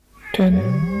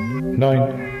10,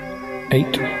 9, 8,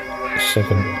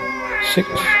 7, 6,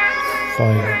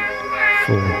 5,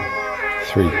 4,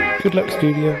 3. Good luck,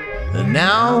 studio. And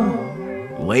now,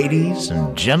 ladies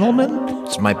and gentlemen,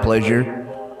 it's my pleasure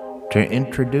to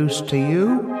introduce to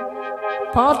you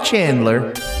Paul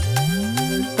Chandler,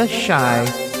 the Shy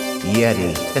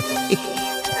Yeti.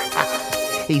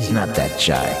 He's not that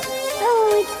shy.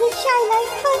 Oh, it's the Shy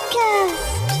Life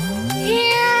Podcast.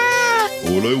 Yeah!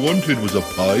 All I wanted was a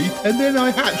pie, and then I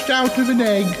hatched out of an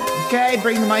egg. Okay,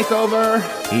 bring the mic over.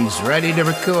 He's ready to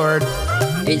record.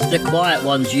 It's the quiet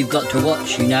ones you've got to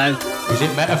watch, you know. Is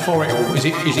it metaphorical? Is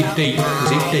it deep?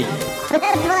 Is it deep?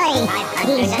 Boy,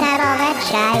 he's not all that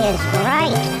shy is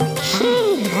right.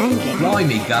 Gee, 100.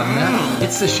 Blimey, Governor,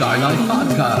 it's the Shy Life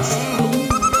Podcast.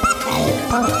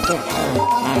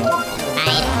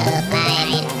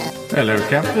 Hello,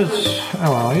 campers.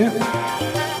 How are you?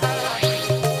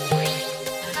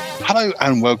 Hello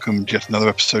and welcome to yet another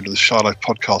episode of the Shy Life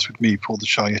Podcast with me, Paul the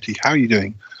Shy Yeti. How are you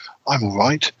doing? I'm all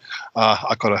right.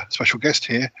 I've got a special guest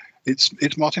here.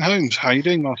 It's Martin Holmes. How are you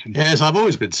doing, Martin? Yes, I've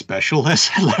always been special. Yes,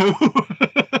 hello.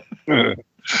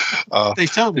 They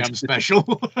tell me I'm special.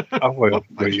 Oh, well,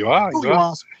 you are. You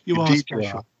are Indeed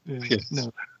special. You are. Yeah, Yes. no,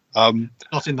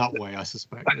 not in that way, I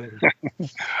suspect.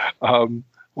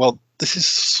 Well, this is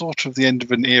sort of the end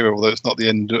of an era, although it's not the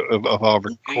end of our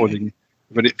recording.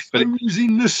 But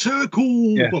Closing the circle.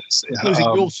 Yes, Closing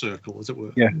your circle, as it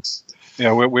were. Yes.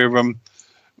 Yeah,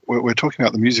 we're talking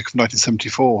about the music of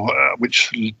 1974, which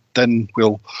then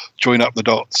will join up the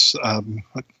dots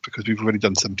because we've already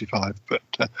done 75. But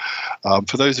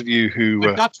for those of you who...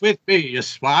 But that's with me, you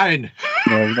swine.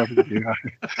 No, not with you.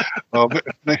 Well,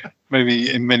 maybe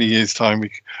in many years' time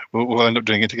we'll end up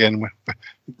doing it again.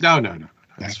 No.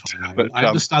 That's fine. But, I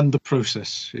understand the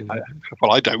process. You know.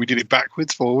 Well, I don't. We did it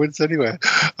backwards, forwards, anyway.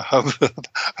 And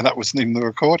that wasn't even the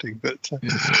recording. But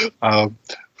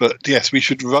yes, we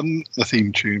should run the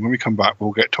theme tune. When we come back,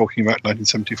 we'll get talking about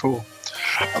 1974.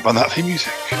 Run that theme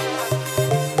music.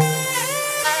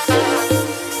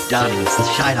 Darling, it's the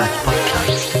Shy Life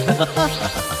Podcast.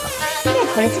 Yeah,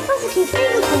 but it's a positive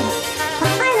thing. The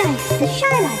High Life, the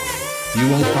Shy Life. You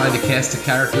won't find a cast of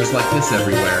characters like this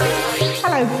everywhere.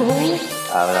 Hello, Paul.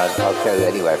 I'll go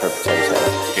anywhere for a potato.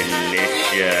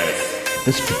 Delicious.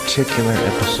 This particular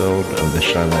episode of the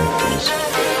Shy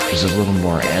Life is a little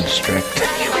more abstract than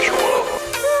usual.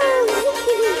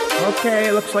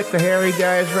 Okay, looks like the hairy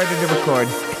guy is ready to record.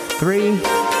 3,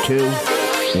 2,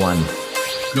 1.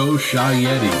 Go Shy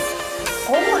Yeti.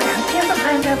 Oh, has he ever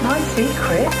found out my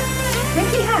secret? I think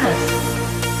he has.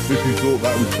 If you thought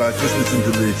that was bad, just listen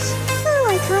to this. Oh,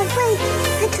 I can't wait.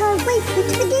 I can't wait for it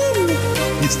to begin.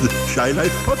 It's the Shy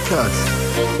Life Podcast.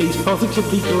 He's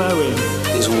positively glowing.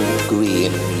 It's all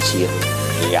green and meaty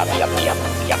and yum, yum, yum,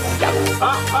 yum, yum.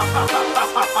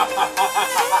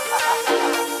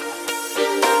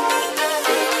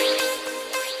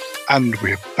 And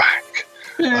we're back.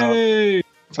 Yay!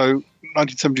 So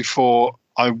 1974,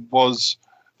 I was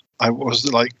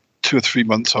like 2 or 3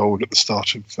 months old at the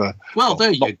start of. Well,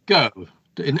 there you go.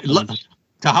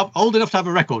 To have old enough to have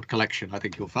a record collection, I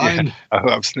think you'll find. Yeah, oh,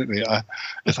 absolutely.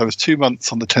 Yes, I was 2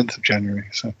 months on the 10th of January.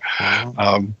 So,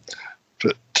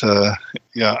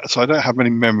 yeah. So I don't have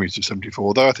many memories of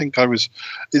 74. Though I think I was.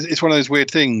 It's one of those weird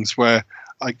things where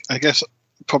I guess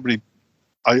probably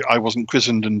I wasn't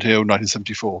christened until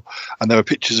 1974, and there were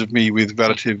pictures of me with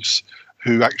relatives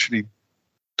who actually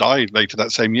died later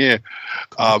that same year.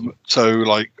 So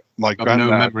like my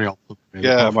granddad. No memory of them. Really,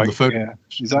 Yeah, yeah,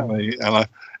 exactly.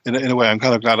 And in a way, I'm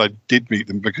kind of glad I did meet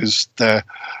them because they're.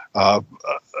 But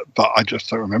I just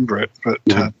don't remember it. But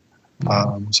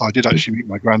so I did actually meet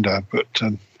my granddad. But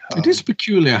it is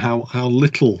peculiar how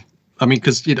little. I mean,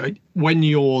 because when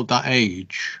you're that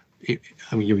age.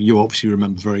 You obviously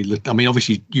remember very little. I mean,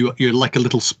 obviously you're like a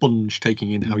little sponge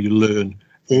taking in how you learn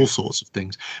all sorts of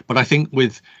things. But I think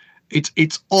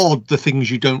it's odd the things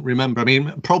you don't remember. I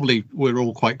mean, probably we're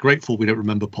all quite grateful we don't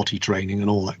remember potty training and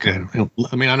all that kind of.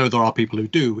 I mean, I know there are people who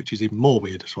do, which is even more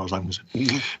weird as far as I'm concerned.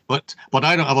 Mm-hmm. But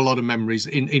I don't have a lot of memories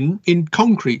in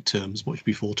concrete terms much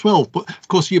before 12. But of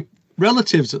course, your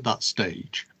relatives at that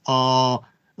stage are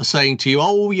saying to you,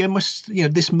 oh, you must,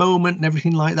 this moment and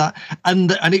everything like that,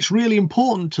 and it's really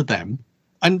important to them,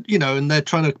 and and they're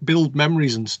trying to build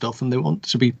memories and stuff, and they want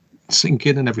to be sink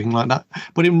in and everything like that.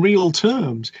 But in real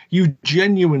terms, you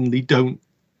genuinely don't.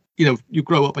 You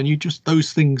grow up and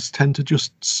those things tend to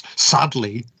just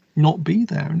sadly not be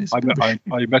there. And it's I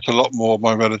met a lot more of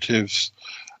my relatives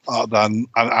than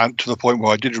and to the point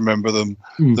where I did remember them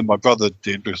than my brother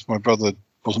did, because my brother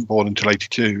wasn't born until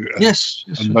 82.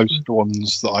 And most of the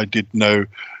ones that I did know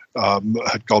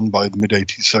had gone by the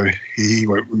mid-'80s, so he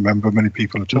won't remember many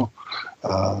people at all.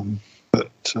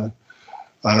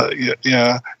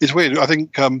 Yeah, it's weird. I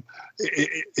think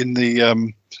in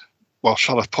the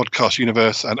Shy Life podcast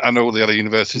universe and all the other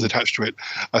universes attached to it,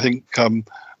 I think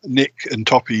Nick and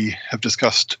Toppy have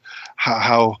discussed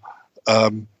how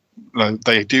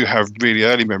they do have really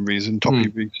early memories, and Toppy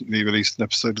recently released an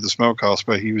episode of the Smellcast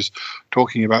where he was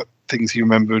talking about things he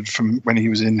remembered from when he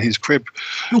was in his crib.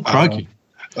 Oh, crikey.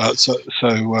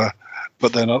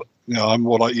 But then I'm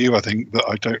more like you. I think that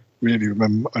I don't really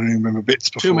remember. I only remember bits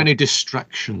before. Too many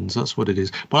distractions. That's what it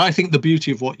is. But I think the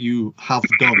beauty of what you have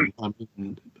done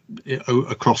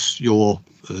across your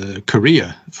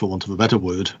career, for want of a better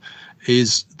word,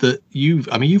 is that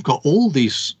you've got all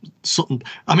these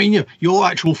your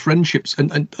actual friendships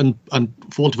and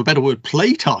for want of a better word,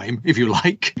 playtime, if you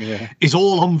like, is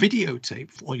all on videotape,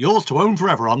 or yours to own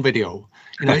forever on video.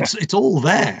 It's all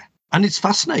there, and it's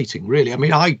fascinating, really.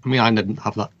 I didn't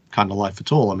have that kind of life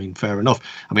at all. Fair enough.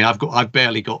 I've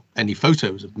barely got any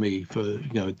photos of me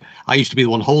I used to be the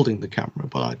one holding the camera,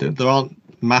 but there aren't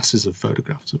masses of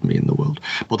photographs of me in the world,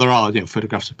 but there are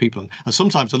photographs of people, and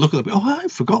sometimes I look at them,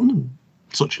 I've forgotten them,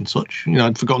 such and such,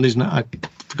 I'd forgotten I'd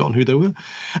forgotten who they were.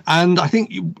 And I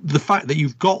think the fact that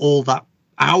you've got all that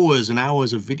hours and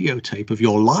hours of videotape of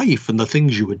your life and the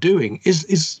things you were doing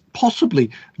is possibly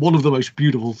one of the most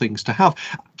beautiful things to have.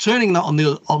 Turning that on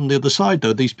the other side,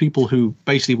 though, these people who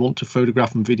basically want to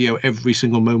photograph and video every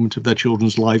single moment of their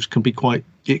children's lives can be quite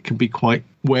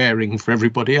wearing for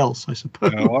everybody else, I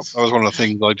suppose. That was one of the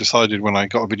things I decided when I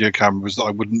got a video camera, was that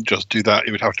I wouldn't just do that.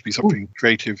 It would have to be something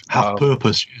creative, have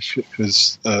purpose,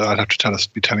 because I'd have to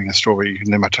be telling a story,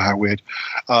 no matter how weird.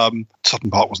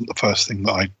 Sutton Park wasn't the first thing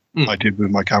that I did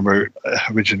with my camera.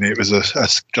 Originally, it was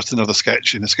just another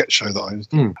sketch in a sketch show that I was,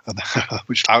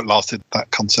 which outlasted that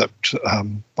concept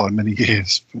by many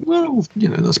years. Well,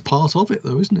 that's part of it,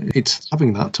 though, isn't it? It's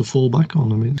having that to fall back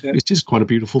on. It's just quite a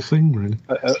beautiful thing, really.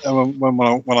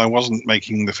 When I wasn't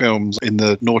making the films in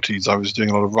the noughties, I was doing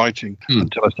a lot of writing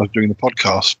until I started doing the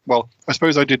podcast. Well, I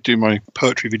suppose I did do my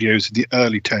poetry videos in the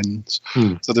early 10s.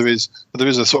 So there is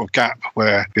a sort of gap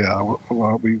where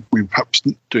we perhaps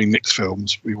doing mixed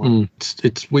films.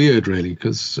 It's weird, really,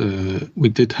 because we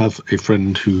did have a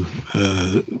friend who,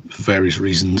 for various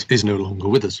reasons, is no longer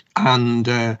with us,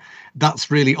 and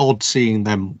that's really odd seeing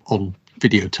them on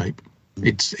videotape.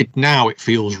 Now it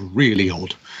feels really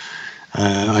odd.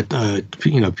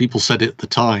 People said it at the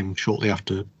time, shortly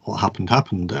after what happened,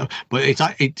 but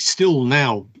it's still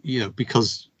now,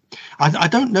 because I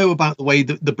don't know about the way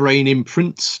that the brain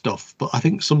imprints stuff, but I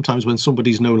think sometimes when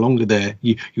somebody's no longer there,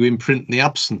 you imprint the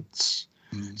absence.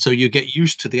 So you get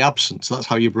used to the absence. That's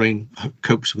how your brain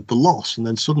copes with the loss. And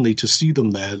then suddenly to see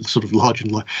them there, sort of large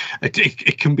and large,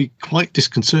 it can be quite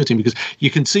disconcerting, because you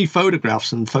can see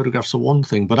photographs, and photographs are one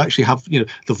thing, but actually have,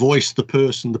 the voice, the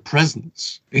person, the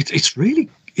presence.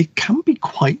 It can be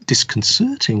quite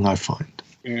disconcerting, I find.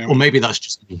 Yeah. Or maybe that's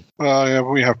just me.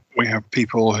 We have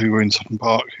people who are in Sutton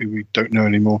Park who we don't know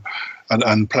anymore,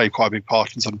 and play quite a big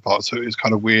part in Sutton Park. So it's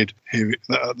kind of weird here.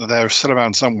 They're still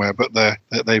around somewhere, but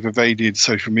they've evaded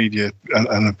social media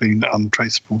and have been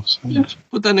untraceable. So. Yes.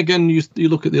 But then again, you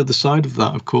look at the other side of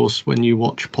that, of course, when you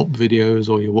watch pop videos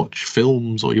or you watch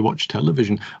films or you watch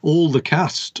television, all the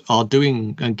cast are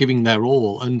doing and giving their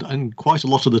all. And quite a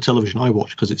lot of the television I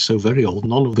watch, because it's so very old,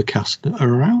 none of the cast are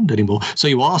around anymore. So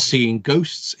you are seeing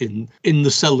ghosts in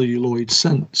the celluloid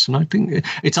sense. And I think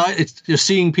it's you're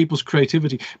seeing people's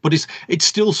creativity, but it's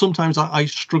still sometimes I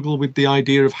struggle with the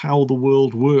idea of how the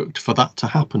world worked for that to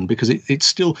happen, because it's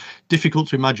still difficult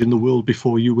to imagine the world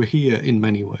before you were here in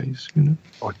many ways.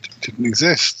 Oh, it didn't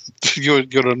exist. You're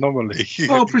an anomaly.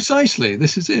 Oh, precisely.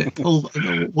 This is it. Well,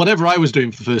 whatever I was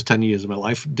doing for the first 10 years of my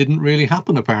life didn't really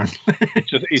happen, apparently.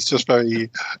 It's just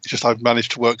I've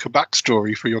managed to work a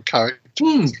backstory for your character.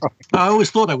 I always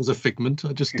thought I was a figment.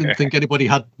 I just didn't think anybody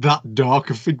had that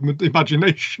dark a figment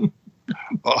imagination.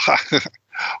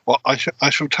 Well, I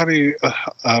shall tell you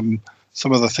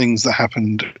some of the things that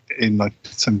happened in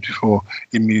 1974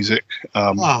 in music.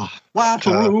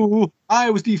 Waterloo, I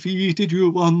was defeated, you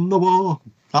won the war.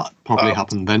 That probably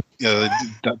happened then. Yeah,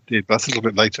 that did. That's a little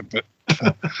bit later, but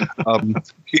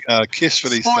Kiss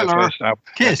released Spoiler. their first album.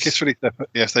 Kiss released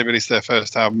they released their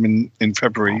first album in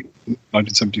February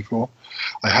 1974.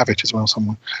 I have it as well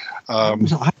somewhere.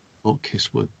 I thought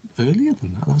Kiss were earlier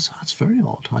than that. That's very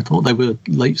odd. I thought they were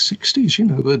late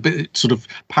 60s, a bit sort of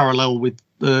parallel with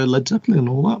Led Zeppelin and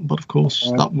all that, but of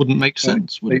course that wouldn't make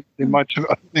sense, would it? They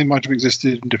might have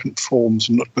existed in different forms,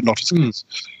 but not as kids.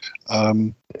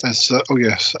 There's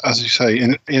yes, as you say,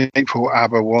 in April,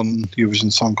 ABBA won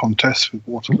Eurovision Song Contest with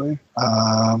Waterloo.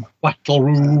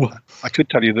 Waterloo. I could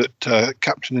tell you that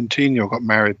Captain and Tino got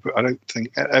married, but I don't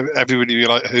think everybody would be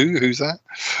like, who's that?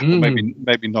 Or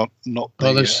maybe not. Well,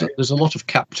 there's a lot of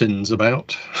captains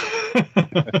about.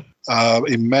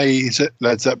 In May,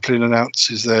 Led Zeppelin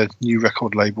announces their new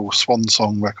record label, Swan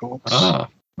Song Records. Ah,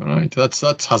 right.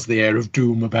 That has the air of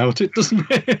doom about it, doesn't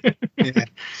it? Yeah.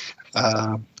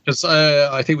 Because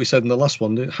I think we said in the last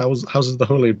one, How's the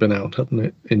Holy been out, hadn't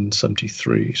it, in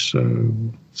 '73?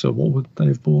 So what would they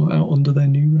have brought out under their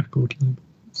new record label?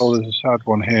 Oh, there's a sad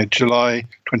one here. July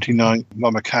 29th,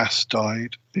 Mama Cass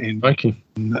died in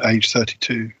age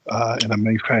 32 in a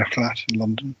Mayfair flat in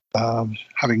London,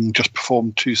 having just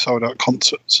performed 2 sold-out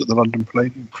concerts at the London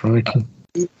Palladium. Crikey.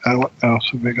 What else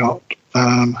have we got?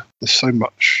 There's so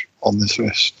much on this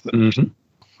list.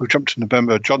 We've jumped to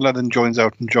November. John Lennon joins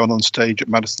Elton John on stage at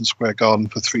Madison Square Garden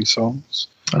for 3 songs.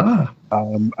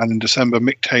 And in December,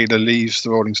 Mick Taylor leaves the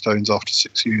Rolling Stones after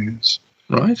 6 years.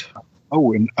 Right.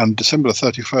 Oh, and December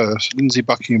 31st, Lindsey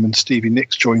Buckingham and Stevie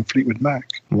Nicks join Fleetwood Mac.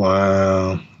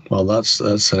 Wow. Well, that's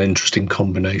an interesting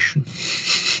combination.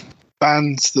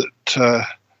 Bands that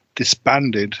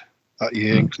disbanded that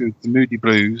year include the Moody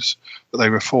Blues, but they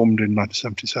reformed in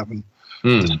 1977.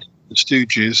 The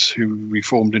Stooges, who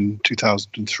reformed in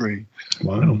 2003.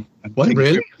 Wow.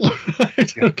 Really?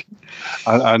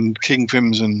 And King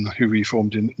Crimson, who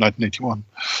reformed in 1981.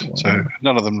 Wow. So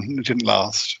none of them didn't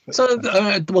last. So,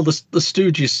 well, the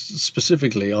Stooges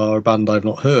specifically are a band I've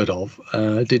not heard of.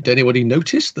 Did anybody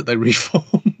notice that they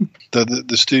reformed? The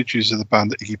Stooges are the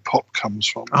band that Iggy Pop comes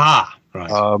from. Ah,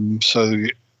 right. So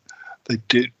they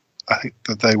did. I think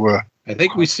that they were. I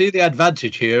think we see the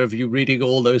advantage here of you reading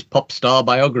all those pop star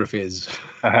biographies.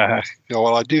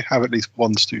 Well, I do have at least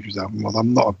one Stooges album. Well,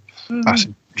 I'm not a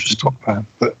massive pop fan,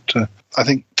 but I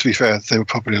think, to be fair, they were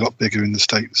probably a lot bigger in the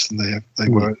States than they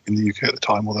were in the UK at the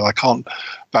time, although I can't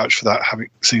vouch for that,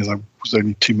 seeing as I was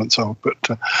only 2 months old.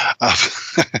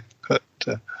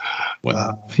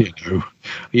 Well,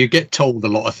 you get told a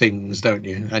lot of things, don't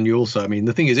you? And you also, I mean,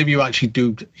 the thing is, if you actually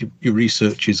do your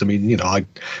researches, I mean, I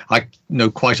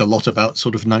know quite a lot about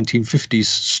sort of 1950s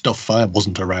stuff. I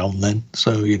wasn't around then,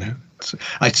 so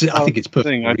I think it's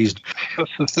perfectly reasonable.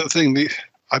 That's the thing.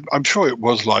 I'm sure it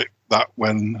was like that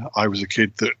when I was a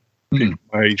kid, that people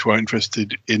my age were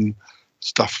interested in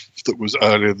stuff that was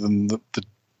earlier than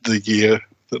the year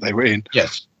that they were in.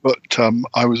 Yes, but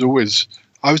I was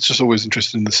just always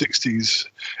interested in the 60s,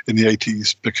 in the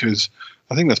 80s, because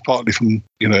I think that's partly from,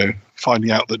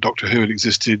 finding out that Doctor Who had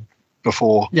existed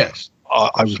before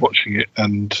I was watching it,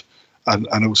 and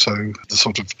also the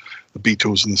sort of the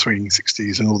Beatles and the swinging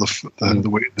 60s and all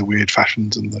the weird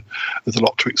fashions, and there's a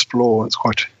lot to explore. It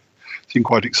seemed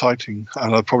quite exciting,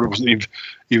 and I probably wasn't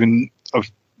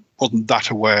wasn't that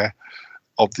aware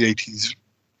of the 80s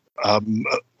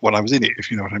when I was in it, if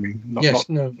you know what I mean.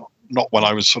 Not when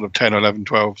I was sort of 10, 11,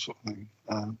 12 sort of thing.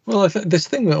 Well, this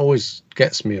thing that always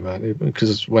gets me about it,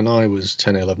 because when I was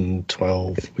 10, 11,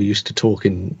 12, we used to talk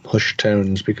in hushed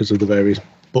tones because of the various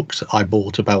books I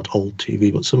bought about old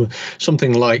TV. But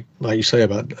something like you say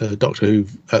about Doctor Who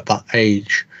at that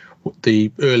age, the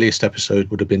earliest episode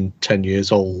would have been 10 years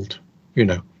old,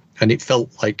 and it felt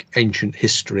like ancient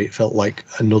history. It felt like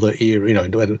another era,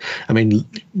 I mean,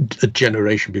 a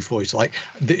generation before. It's like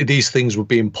these things would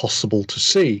be impossible to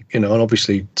see, and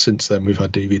obviously since then we've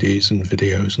had DVDs and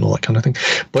videos and all that kind of thing.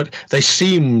 But they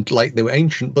seemed like they were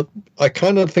ancient. But I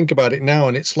kind of think about it now,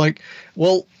 and it's like,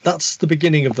 well, that's the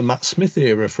beginning of the Matt Smith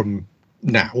era from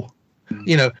now,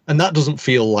 and that doesn't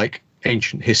feel like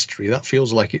ancient history. That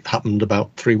feels like it happened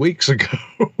about 3 weeks ago.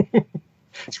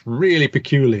 It's really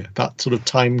peculiar, that sort of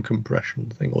time compression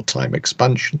thing or time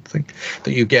expansion thing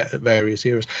that you get at various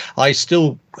eras. I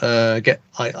still I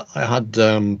had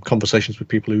conversations with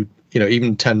people who,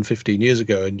 even 10, 15 years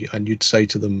ago, and you'd say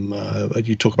to them,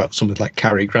 you talk about something like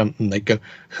Cary Grant, and they'd go,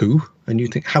 who? And you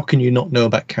think, how can you not know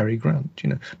about Cary Grant?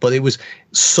 But it was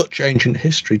such ancient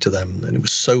history to them, and it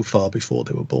was so far before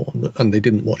they were born, and they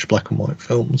didn't watch black and white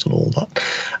films and all that.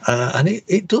 And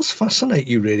it does fascinate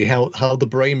you, really, how the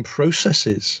brain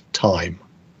processes time.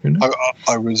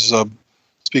 I was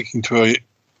speaking to a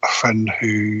friend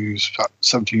who's about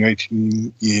 17,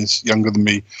 18 years younger than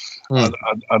me, and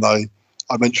I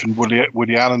mentioned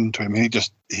Woody Allen to him.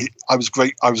 I was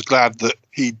glad that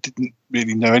he didn't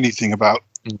really know anything about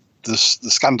the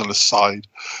scandalous side.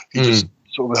 He just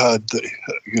sort of heard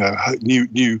that,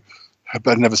 knew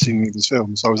had never seen any of his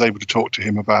films. So I was able to talk to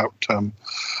him about,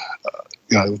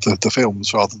 the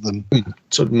films rather than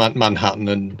sort of Manhattan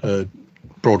and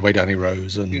Broadway Danny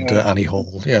Rose and Annie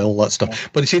Hall, all that stuff.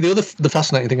 But you see, the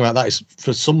fascinating thing about that is,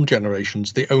 for some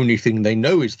generations, the only thing they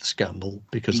know is the scandal,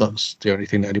 because that's the only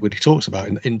thing that anybody talks about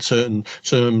in certain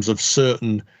terms of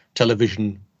certain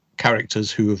television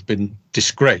characters who have been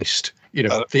disgraced.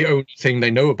 The only thing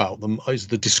they know about them is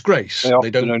the disgrace.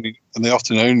 They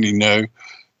often only know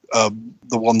the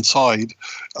one side,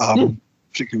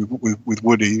 particularly with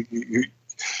Woody.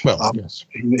 Yes,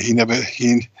 he never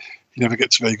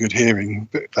gets very good hearing,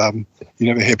 but you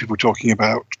never hear people talking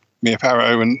about Mia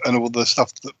Farrow and all the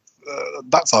stuff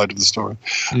that side of the story.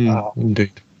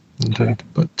 Indeed.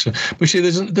 But see,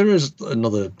 there is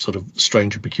another sort of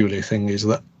strange and peculiar thing, is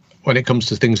that when it comes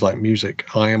to things like music,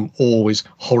 I am always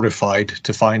horrified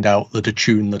to find out that a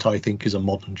tune that I think is a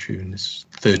modern tune is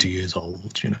 30 years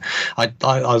old.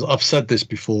 I've said this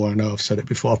before. I know I've said it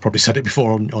before. I've probably said it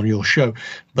before on your show,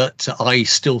 but I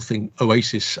still think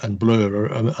Oasis and Blur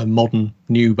are modern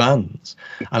new bands,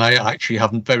 and I actually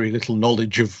have very little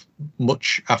knowledge of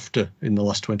much after in the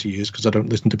last 20 years because I don't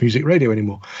listen to music radio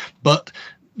anymore. But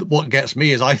what gets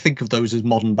me is I think of those as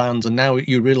modern bands, and now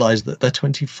you realise that they're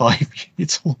 25.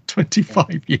 It's all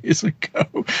 25 years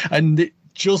ago, and it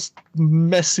just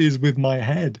messes with my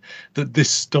head that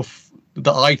this stuff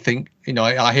that I think,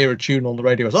 I hear a tune on the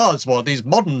radio as, it's one of these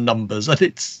modern numbers, and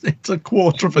it's a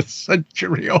quarter of a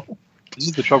century old. This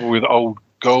is the trouble with old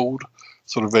gold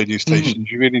sort of radio stations.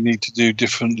 You really need to do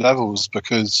different levels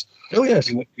because,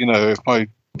 if my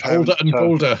parents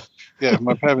older. Yeah, if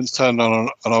my parents turned on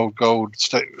an old gold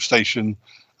station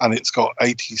and it's got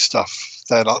 80 stuff,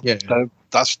 they're like,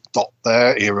 that's not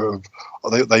their era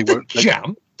of. They won't.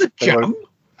 The Jam.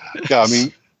 Yeah, I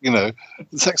mean, the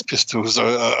Sex Pistols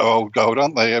are old gold,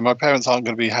 aren't they? And my parents aren't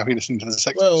going to be happy listening to the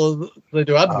Sex Pistols. Well, they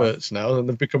do adverts now, and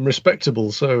they've become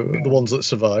respectable. So the ones that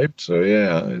survived. So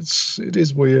it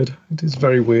is weird. It is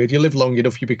very weird. You live long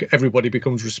enough, everybody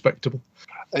becomes respectable.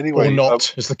 Anyway, or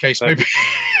not, as the case may be.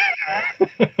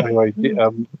 Anyway,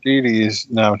 Dealey is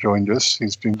now joined us.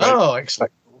 He's been very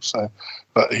respectful,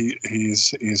 but he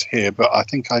is here. But I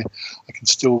think I can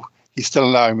still. He's still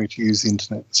allowing me to use the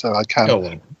internet, so I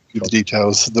can give the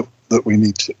details that we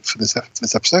need for this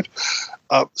episode.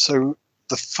 So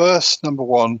the first number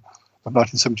one of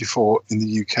 1974 in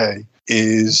the UK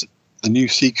is the New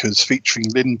Seekers featuring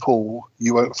Lynn Paul.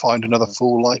 You Won't Find Another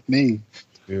Fool Like Me.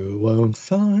 You won't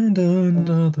find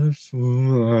another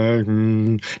fool like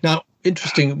me. Now,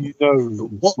 interesting.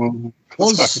 What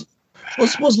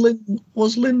was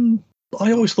Lynn?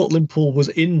 I always thought Lynn Paul was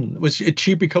in. Had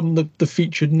she become the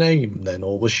featured name then,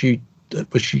 or was she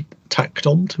tacked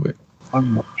onto it?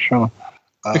 I'm not sure.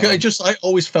 Because I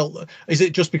always felt, is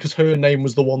it just because her name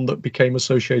was the one that became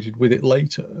associated with it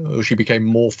later, or she became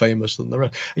more famous than the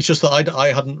rest? It's just that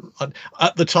I hadn't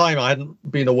at the time I hadn't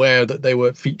been aware that they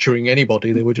were featuring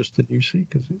anybody. They were just the New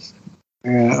Seekers.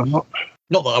 Yeah, I'm not.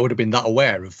 Not that I would have been that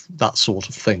aware of that sort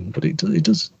of thing, but it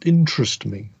does interest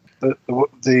me.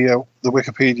 The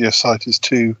Wikipedia site is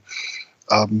too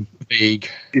vague.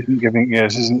 Isn't giving.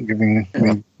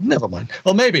 Never mind.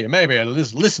 Well, maybe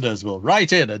listeners will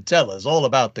write in and tell us all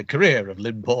about the career of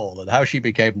Lynn Paul and how she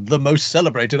became the most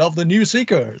celebrated of the New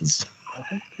Seekers. I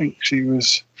don't think she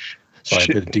was. Sorry, a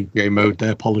bit of DPA mode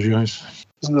there. Apologise.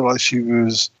 Doesn't look like she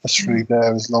was necessarily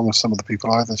there as long as some of the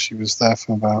people either. She was there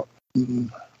from about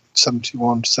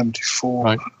 71 to 74.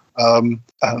 Right. And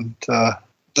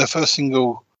their first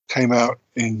single came out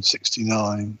in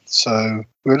 69, so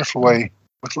we're a little way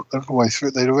through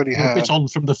it. They'd already had. We're a bit on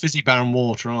from the Fizzy Barren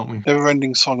Water, aren't we? Never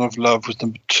Ending Song of Love was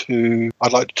number 2.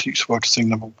 I'd Like to Teach the World to Sing,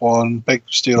 number 1. Beg,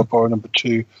 Steal or Borrow, number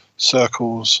 2.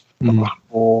 Circles, number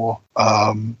 4.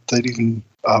 They'd even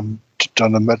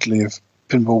done a medley of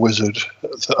Pinball Wizard.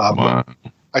 Wow.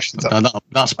 Actually,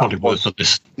 that's probably worth a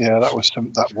list. Yeah, that was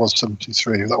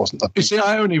 73. That wasn't that. You see,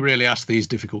 I only really ask these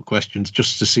difficult questions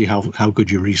just to see how good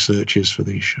your research is for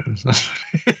these shows.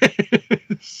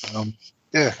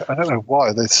 Yeah, I don't know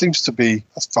why. There seems to be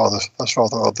that's rather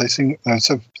odd. They seem in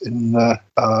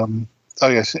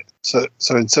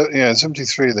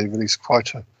 73 they released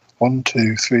quite a 1,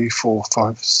 2, 3, 4,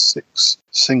 5, 6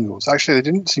 singles. Actually, they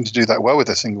didn't seem to do that well with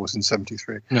their singles in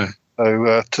 73. No.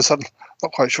 So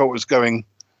not quite sure what was going.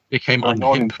 Became on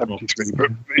in 73,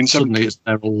 but in suddenly it's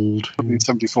their old. In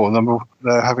 74,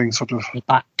 they're having sort of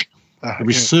back a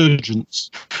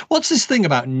resurgence. What's this thing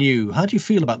about new? How do you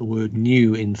feel about the word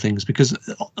new in things? Because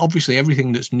obviously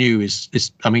everything that's new is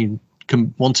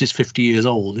once it's 50 years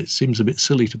old, it seems a bit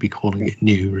silly to be calling it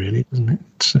new, really, doesn't it?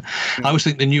 I always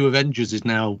think the new Avengers is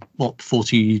now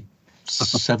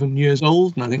 47 years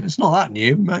old, and I think it's not that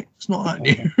new, mate. It's not that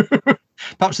new.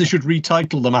 Perhaps they should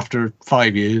retitle them after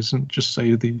 5 years and just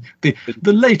say the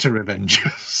later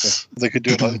Avengers. They could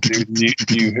do it like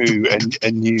new Who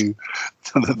and new.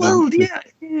 Well, yeah.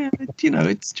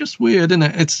 It's just weird, isn't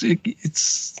it? It's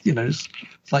it's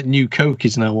like New Coke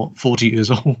is now 40 years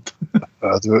old.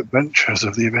 The Adventures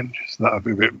of the Avengers. That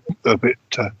would be a bit.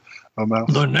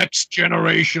 The next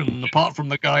generation, apart from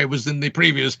the guy who was in the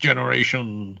previous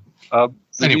generation.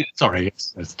 Anyway, sorry.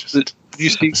 It's just New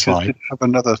Seekers did have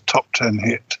another top 10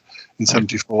 hit in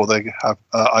 '74. They have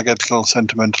I Get a Little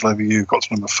Sentimental Over You, got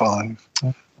to number 5.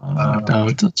 No,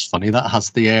 that's funny. That has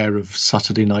the air of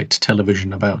Saturday night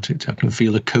television about it. I can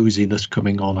feel a coziness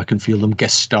coming on. I can feel them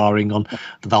guest starring on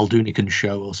the Val Doonican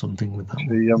show or something with that.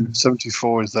 The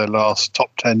 74 is their last top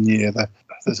 10 year.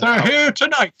 They're here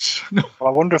tonight. Well,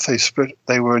 I wonder if they split.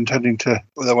 They were intending to.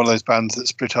 They're one of those bands that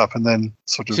split up and then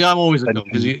sort of. See, I'm always a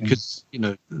because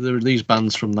there are these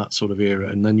bands from that sort of era,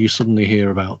 and then you suddenly hear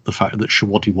about the fact that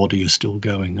Shawaddy Waddy is still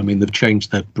going. I mean, they've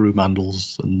changed their broom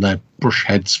handles and their brush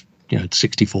heads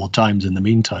 64 times in the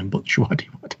meantime, but Shawaddy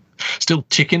Waddy still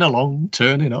ticking along,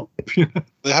 turning up.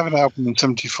 They have an album in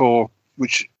 '74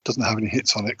 which doesn't have any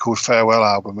hits on it, called Farewell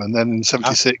Album, and then in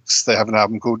 '76 they have an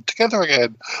album called Together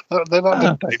Again. They're not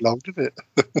going to take long, did it?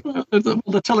 Well,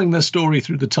 they're telling their story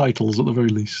through the titles at the very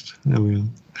least. There we are.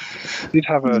 They did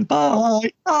have a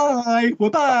bye, we're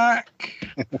back.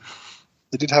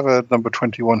 They did have a number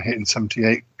 21 hit in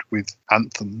 '78 with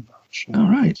Anthem. All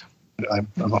right. I'm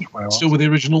not aware of. Still with the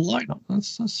original lineup.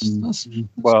 That's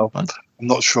well, bad. I'm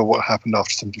not sure what happened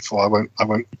after '74. I won't.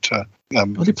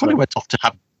 Well, they probably went off to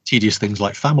have tedious things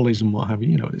like families and what have you.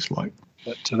 You know what it's like.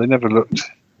 But they never looked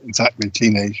exactly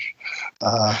teenage.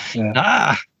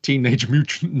 Teenage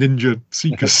Mutant Ninja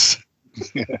Seekers.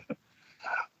 Yeah.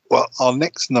 Well, our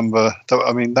next number.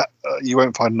 I mean, that You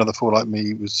Won't Find Another Fool Like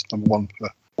Me was number 1 for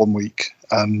 1 week,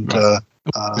 and. Right.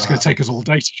 It's going to take us all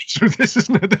day to get through this,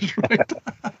 isn't it? That's right.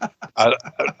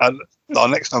 And our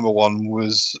next number 1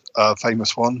 was a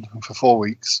famous one for 4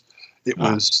 weeks. It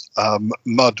was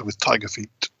Mud with Tiger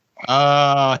Feet.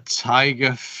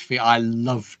 Tiger Feet. I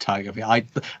love Tiger Feet.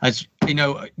 As you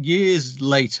know, years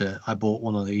later, I bought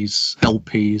one of these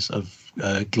LPs of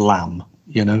Glam.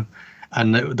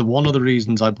 And the one of the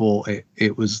reasons I bought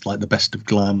it was like the best of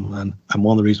glam, and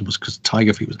one of the reasons was because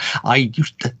Tiger Feet was. I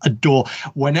used to adore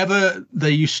whenever they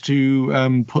used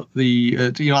to put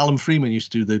the Alan Freeman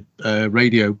used to do the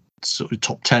radio sort of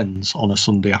top 10s on a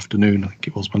Sunday afternoon. I think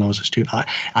it was when I was a student.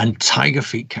 And Tiger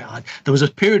Feet. There was a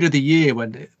period of the year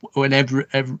when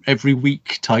every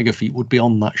week Tiger Feet would be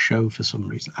on that show for some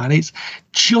reason, and it's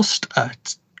just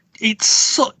it's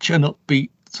such an upbeat.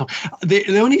 So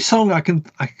the only song I can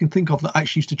think of that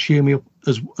actually used to cheer me up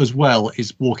as well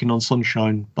is "Walking on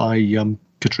Sunshine" by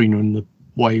Katrina and the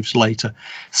Waves later.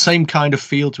 Same kind of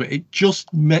feel to it. It just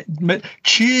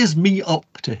cheers me up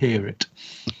to hear it.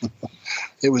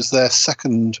 It was their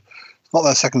second, not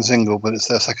their second single, but it's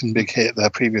their second big hit. Their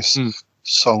previous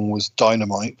song was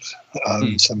 "Dynamite"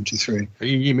 in '73.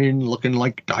 You mean looking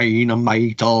like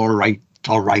dynamite? All right.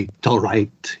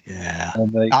 Yeah,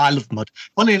 I love Mud.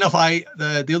 Funny enough,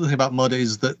 the other thing about Mud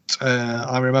is that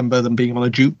I remember them being on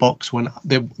a jukebox when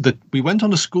we went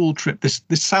on a school trip. This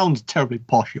sounds terribly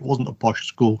posh. It wasn't a posh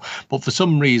school, but for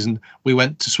some reason we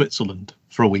went to Switzerland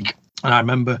for a week, and I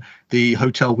remember the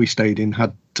hotel we stayed in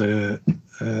had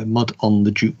Mud on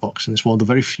the jukebox, and it's one of the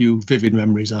very few vivid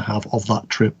memories I have of that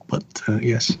trip. But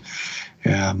yes,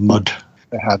 yeah, Mud.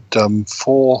 They had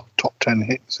 4 top 10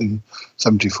 hits in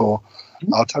 '74.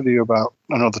 I'll tell you about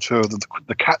another 2 of them.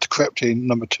 The Cat Crept In,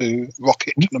 number 2,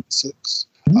 Rocket, number 6,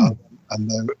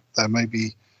 and there may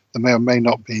or may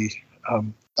not be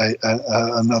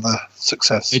another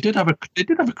success. They did have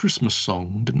a Christmas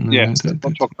song, didn't they? Yes, I'm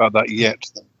not talking about that yet.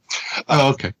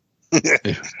 Okay.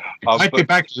 I'll be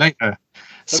back later.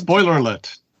 Spoiler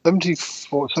alert.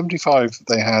 74, 75,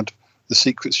 they had The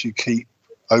Secrets You Keep.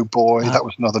 Oh boy, that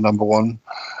was another number 1.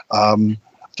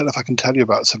 I don't know if I can tell you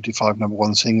about 75 number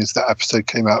 1, seeing as that episode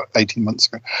came out 18 months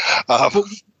ago. But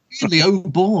really, Oh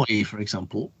Boy, for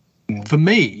example, for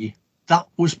me, that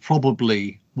was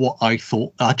probably what I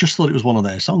thought. I just thought it was one of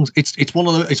their songs. It's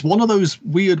one of those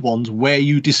weird ones where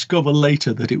you discover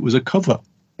later that it was a cover.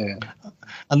 Yeah.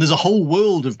 And there's a whole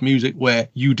world of music where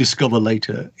you discover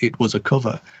later it was a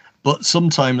cover. But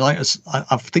sometimes,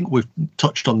 I think we've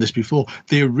touched on this before,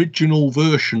 the original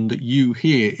version that you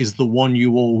hear is the one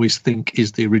you always think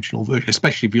is the original version,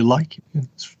 especially if you like it.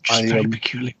 It's just very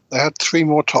peculiar. They had 3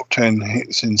 more top 10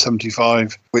 hits in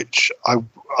 '75, which I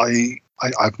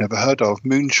I've never heard of.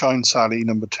 Moonshine Sally,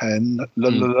 number 10.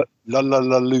 La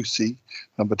La Lucy,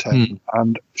 number 10.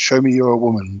 And Show Me You're a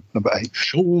Woman, number 8.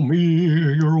 Show me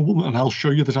you're a woman, I'll show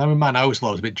you that I'm a man. I always thought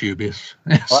it was a bit dubious.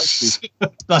 That's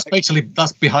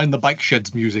behind the bike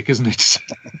sheds music, isn't it?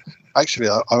 Actually,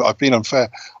 I've been unfair.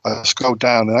 I scrolled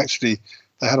down, and actually,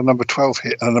 they had a number 12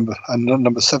 hit and a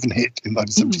number 7 hit in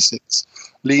 1976.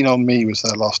 Lean on Me was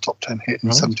their last top 10 hit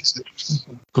in 76.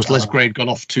 Of course, Les Gray had gone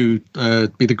off to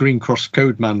be the Green Cross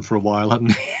Code man for a while,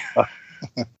 hadn't he?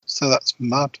 So that's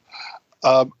mad.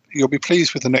 You'll be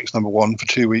pleased with the next number 1 for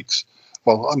 2 weeks.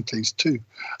 Well, I'm pleased too.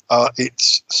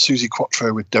 It's Suzi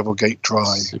Quatro with Devilgate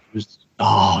Drive.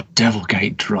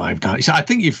 Devilgate Drive. Now, I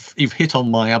think you've hit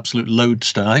on my absolute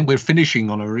lodestone. I think we're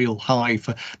finishing on a real high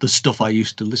for the stuff I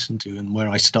used to listen to and where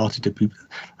I started to be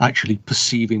actually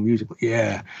perceiving music.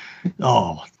 Yeah.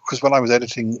 Oh. Because when I was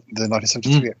editing the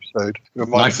 1973 episode, it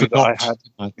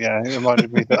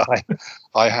reminded me that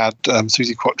I had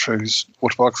Suzi Quatro's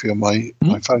autobiography on my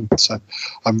phone. So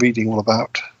I'm reading all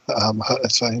about her.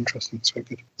 It's very interesting. It's very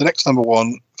good. The next number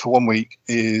 1 for 1 week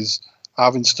is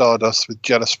Alvin Stardust with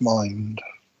Jealous Mind.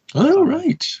 Oh,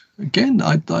 right. Again,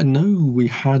 I know we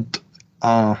had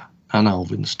an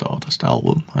Alvin Stardust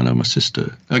album. I know my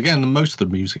sister. Again, most of the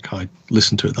music I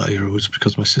listened to at that era was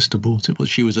because my sister bought it. Well,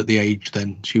 she was at the age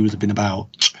then. She would have been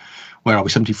about, where are we,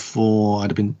 74?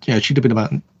 She'd have been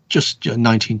about just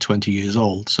 19, 20 years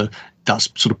old. So that's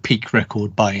sort of peak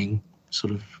record buying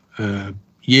sort of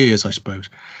years, I suppose.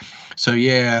 So,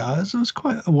 yeah, I was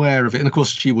quite aware of it. And, of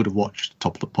course, she would have watched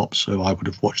Top of the Pops, so I would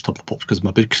have watched Top of the Pops because my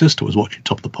big sister was watching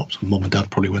Top of the Pops, and Mum and Dad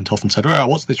probably went off and said, "Oh,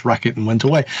 what's this racket?" and went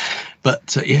away.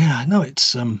 But, yeah, no,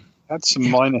 it's... had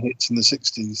some minor hits in the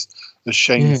 60s. The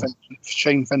Shane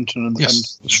Fenton and the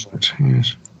Fentons. Right,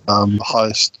 yes. The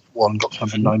highest one got to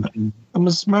number 19. And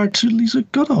was married to Lisa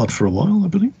Goddard for a while, I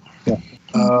believe. Yeah.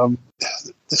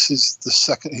 This is the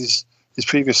second... His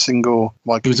previous single,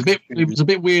 it was a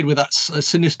bit weird with that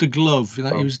sinister glove. You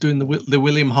know, He was doing the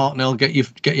William Hartnell, get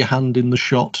your hand in the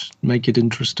shot, make it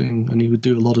interesting, and he would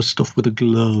do a lot of stuff with a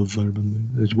glove. I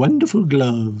remember his wonderful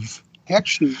glove. He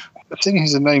actually, I think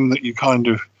he's a name that you kind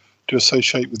of do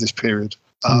associate with this period.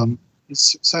 His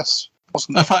success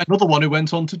wasn't. I found another one who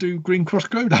went on to do Green Cross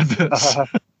Code adverts.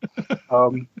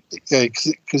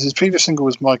 Because his previous single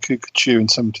was My Cuckoo in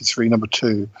 73, number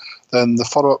 2. Then the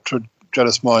follow-up to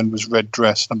Jealous Mind was Red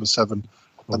Dress, number 7.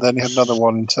 And then he had another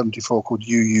one in 74 called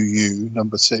You,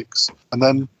 number 6. And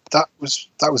then that was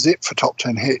it for top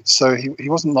 10 hits. So he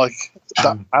wasn't like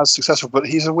that as successful, but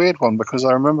he's a weird one because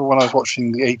I remember when I was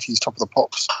watching the 80s Top of the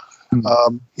Pops,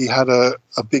 he had a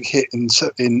big hit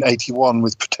in 81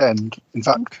 with Pretend. In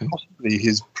fact, possibly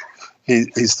his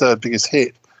third biggest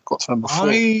hit got to number 4.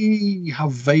 I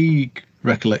have vague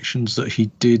recollections that he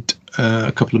did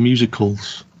a couple of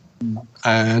musicals.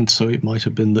 And so it might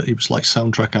have been that it was like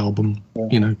soundtrack album,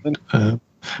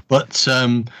 But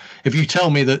if you tell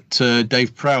me that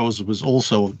Dave Prowse was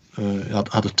also had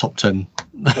a top 10,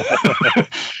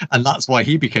 and that's why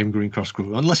he became Green Cross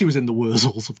Crew, unless he was in the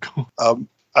Wurzels, of course.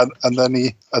 And then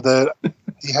he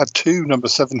had 2 number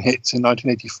 7 hits in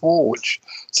 1984, which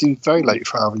seemed very late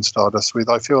for Alvin Stardust, with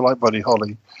I Feel Like Buddy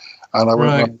Holly and I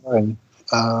Won't Run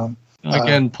Away.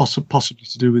 Again, possibly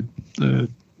to do with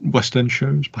West End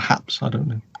shows, perhaps. I don't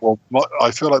know. Well,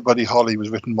 I Feel Like Buddy Holly was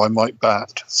written by Mike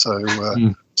Batt, so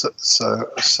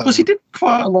Plus, he did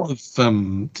quite a lot of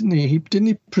didn't he? Didn't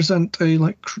he present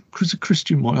a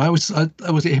Christian one? Was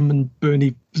it him and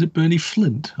Bernie? Was it Bernie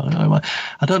Flint? I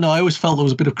don't know. I always felt there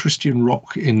was a bit of Christian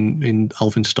rock in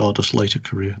Alvin Stardust's later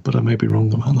career, but I may be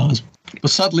wrong about that. But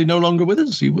sadly, no longer with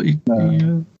us. He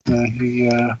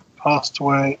passed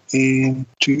away in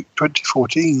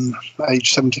 2014,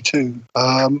 age 72.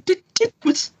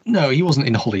 No, he wasn't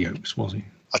in Hollyoaks, was he?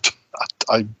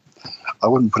 I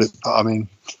wouldn't put it. I mean,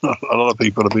 a lot of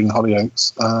people have been in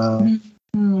Hollyoaks.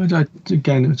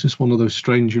 Again, it's just one of those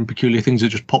strange and peculiar things that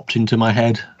just popped into my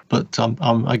head. But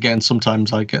again,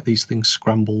 sometimes I get these things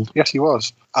scrambled. Yes, he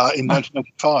was. In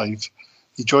 1995,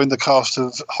 he joined the cast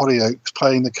of Hollyoaks,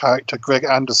 playing the character Greg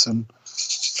Anderson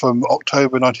from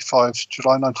October 95 to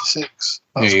July 96.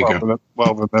 That's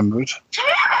well remembered.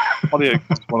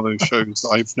 Hollyoaks is one of those shows that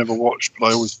I've never watched, but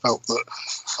I always felt that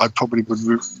I probably would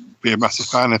be a massive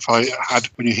fan if I had.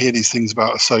 When you hear these things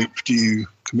about a soap, do you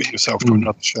commit yourself to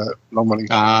another show?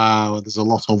 Well, there's a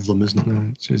lot of them, isn't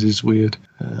there? It is weird.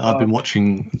 I've been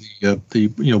watching the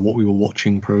what we were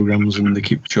watching programs, and they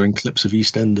keep showing clips of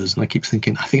EastEnders, and I keep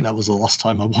thinking, I think that was the last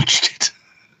time I watched it.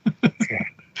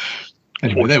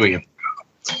 Anyway, there we go.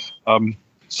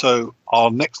 So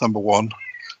our next number 1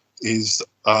 is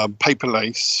Paper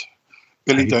Lace.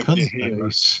 Billy Don't Get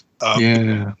Here.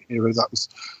 Yeah. Era. That was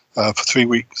for 3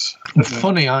 weeks.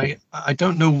 Funny, I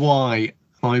don't know why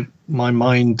my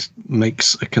mind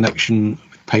makes a connection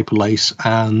with Paper Lace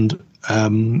and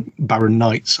Baron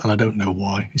Knights, and I don't know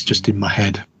why. It's just in my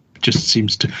head. It just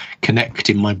seems to connect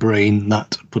in my brain.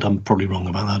 But I'm probably wrong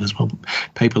about that as well.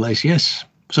 Paper Lace, yes.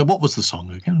 So what was the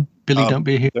song again? Billy, Don't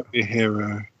Be a Hero. Don't Be a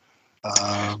Hero.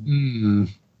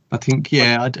 I think,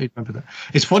 I do remember that.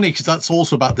 It's funny because that's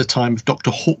also about the time of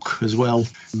Dr. Hook as well.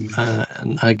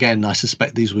 And again, I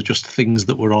suspect these were just things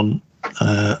that were on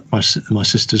my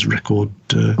sister's record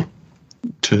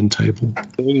turntable.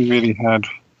 They only really had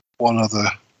one other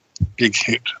big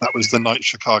hit. That was The Night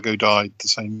Chicago Died the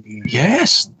same year.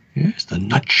 Yes, The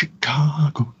Night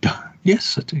Chicago Died.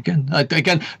 Yes, again,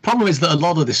 problem is that a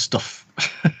lot of this stuff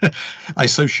I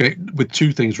associate with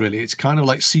two things, really. It's kind of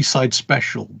like Seaside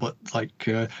Special, but like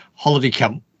holiday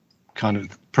camp kind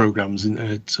of programs,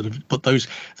 and but those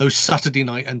Saturday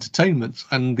night entertainments,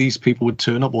 and these people would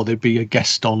turn up, or there'd be a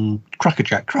guest on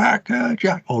Crackerjack,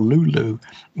 or Lulu,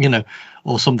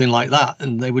 or something like that,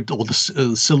 and they would, or the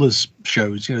Sillars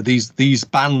shows, these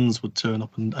bands would turn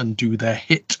up and do their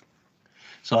hit.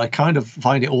 So I kind of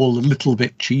find it all a little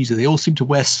bit cheesy. They all seem to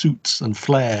wear suits and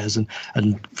flares and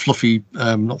fluffy,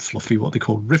 not fluffy, what they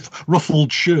call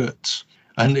ruffled shirts.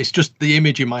 And it's just the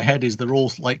image in my head is they're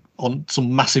all like on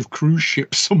some massive cruise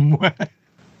ship somewhere.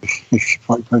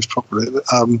 Most probably.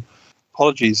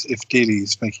 Apologies if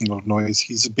Dealey's making a lot of noise.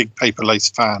 He's a big Paper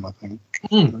Lace fan, I think.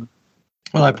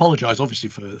 Well, I apologise, obviously,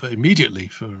 for immediately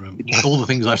for all the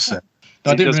things I've said.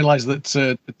 I didn't realise that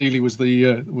Dealey was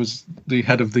the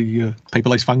head of the Paper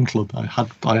Lace fan club. I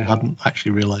hadn't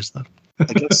actually realised that.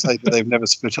 It does say that they've never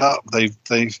split up. They've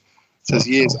says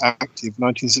years active,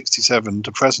 1967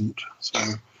 to present. So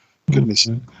goodness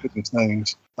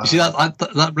knows. You see,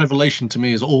 that revelation to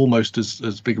me is almost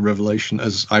as big a revelation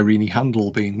as Irene Handel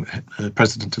being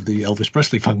president of the Elvis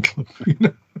Presley fan club.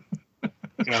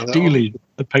 Dealey,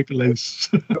 the Paper Lace.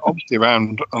 Obviously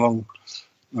around along.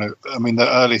 I mean, their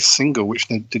earliest single, which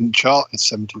they didn't chart, is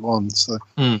 71. So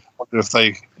I wonder if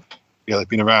they've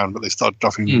been around, but they started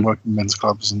off in working men's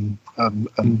clubs and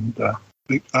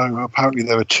apparently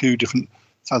there were two different.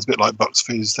 Sounds a bit like Bucks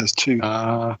Fizz. There's two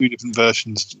different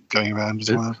versions going around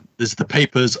as well. There's the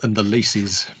Papers and the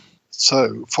Laces.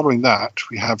 So following that,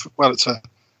 we have it's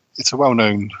a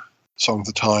well-known song of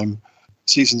the time.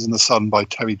 Seasons in the Sun by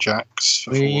Terry Jacks.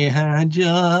 We had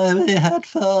joy, we had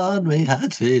fun, we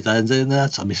had seasons in the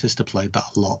sun. My sister played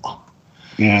that a lot.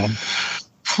 Yeah.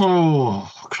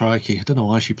 Oh, crikey. I don't know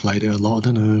why she played it a lot.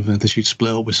 I don't know whether she'd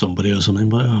split up with somebody or something,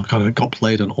 but it got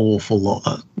played an awful lot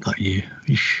that year.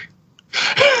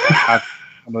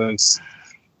 One of those,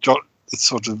 it's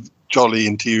sort of jolly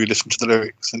until you listen to the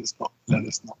lyrics, and it's not.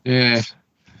 Yeah.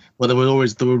 Well, there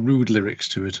were rude lyrics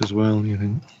to it as well, you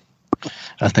think.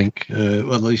 I think,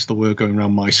 well, at least there were going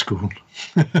around my school.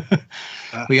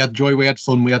 We had joy, we had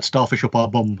fun, we had starfish up our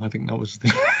bum. I think that was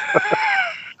the.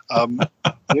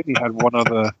 We only had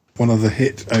one other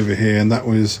hit over here, and that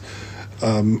was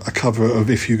a cover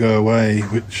of "If You Go Away,"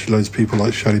 which loads of people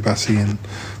like Shirley Bassey and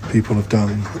people have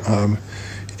done.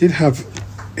 He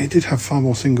did have far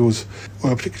more singles,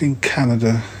 well, particularly in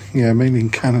Canada. Yeah, mainly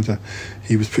in Canada,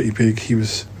 he was pretty big. He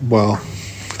was, well,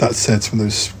 that said, some of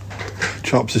those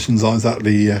chart positions aren't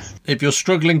exactly. If you're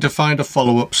struggling to find a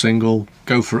follow-up single,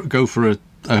 go for a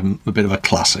bit of a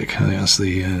classic. I think that's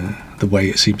the way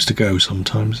it seems to go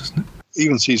sometimes, isn't it?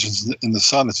 Even Seasons in the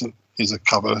Sun is a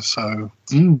cover, so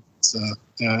it's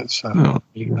an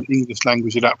English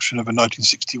language adaptation of a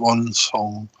 1961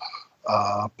 song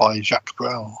by Jacques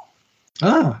Brel.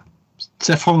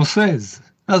 C'est français.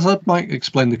 As that might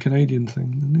explain the Canadian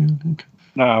thing. Okay.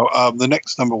 Now, the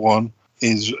next number one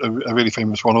is a really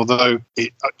famous one, although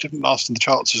it didn't last in the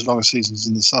charts as long as Seasons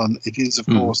in the Sun. It is, of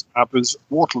course, ABBA's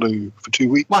Waterloo for 2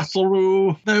 weeks.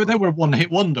 Waterloo! No, they were a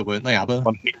one-hit wonder, weren't they, ABBA?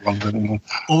 One-hit wonder, yeah.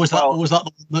 Or was that the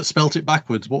one that spelt it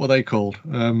backwards? What were they called?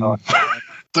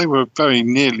 They were very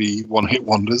nearly one-hit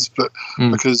wonders, but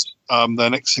because their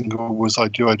next single was I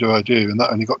Do, I Do, I Do, and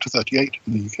that only got to 38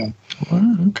 in the UK.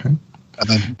 Oh, okay. And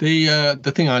then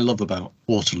the thing I love about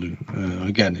Waterloo,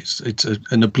 again, it's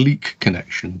an oblique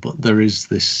connection, but there is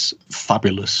this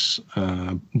fabulous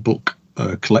book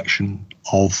collection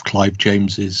of Clive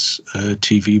James's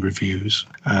TV reviews,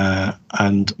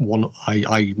 and one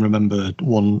I remember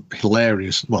one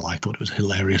hilarious. Well, I thought it was a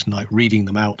hilarious night reading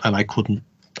them out, and I couldn't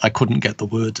get the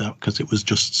words out because it was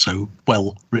just so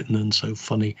well written and so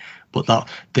funny. But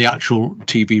the actual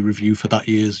TV review for that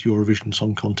year's Eurovision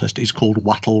Song Contest is called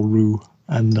Waterloo,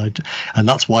 and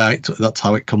that's why that's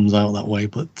how it comes out that way.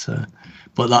 But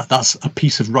but that's a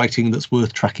piece of writing that's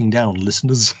worth tracking down,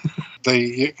 listeners.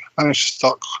 They managed to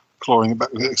start clawing it back.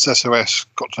 SOS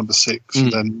got to number 6,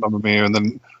 and then Mamma Mia, and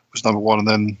then was number 1, and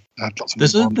then had lots of.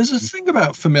 There's a thing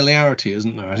about familiarity,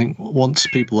 isn't there? I think once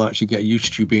people actually get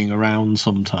used to you being around,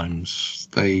 sometimes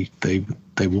they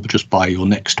will just buy your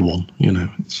next one. You know,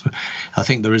 I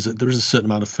think there is a certain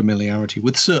amount of familiarity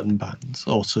with certain bands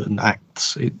or certain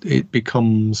acts. It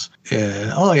becomes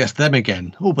oh yes, them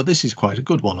again. Oh, but this is quite a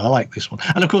good one. I like this one.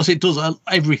 And of course, it does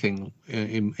everything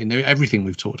in everything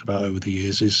we've talked about over the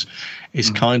years is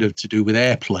kind of to do with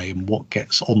airplay and what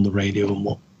gets on the radio and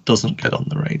what doesn't get on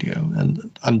the radio,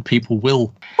 and people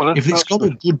will, if it's got a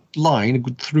good line, a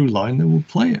good through line, they will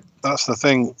play it. That's the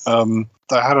thing.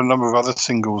 They had a number of other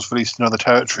singles released in other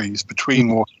territories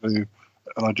between Waterloo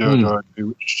and I Do,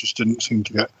 which just didn't seem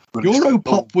to get released.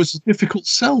 Europop was a difficult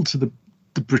sell to the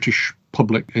British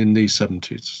public in the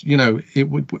 70s. You know,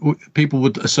 people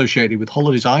would associate it with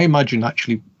holidays. I imagine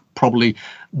actually probably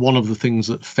one of the things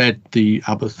that fed the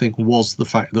ABBA thing was the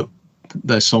fact that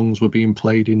their songs were being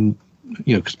played in,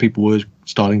 you know, because people were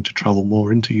starting to travel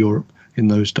more into Europe in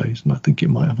those days, and I think it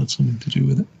might have had something to do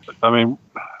with it. I mean,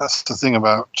 that's the thing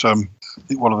about, I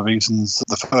think one of the reasons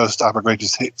that the first ABBA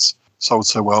Greatest Hits sold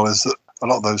so well is that a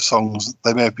lot of those songs,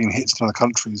 they may have been hits in other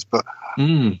countries, but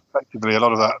effectively a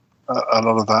lot of that,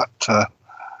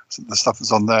 the stuff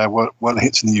that's on there weren't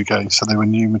hits in the UK, so they were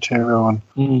new material.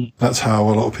 And that's how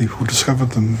a lot of people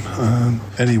discovered them.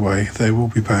 Anyway, they will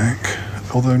be back,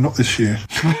 although not this year.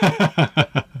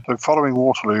 So following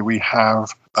Waterloo, we have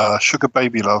Sugar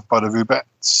Baby Love by the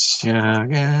Rubettes. Yeah,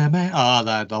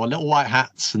 man. The little white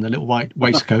hats and the little white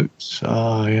waistcoats.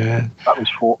 Oh, yeah. That was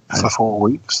for 4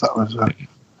 weeks. That was a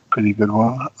pretty good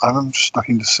one. I'm just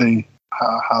looking to see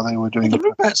how they were doing. The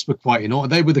Rubettes were quite in order.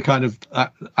 They were the kind of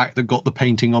act that got the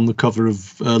painting on the cover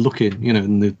of Lookin', you know,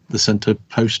 in the centre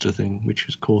poster thing, which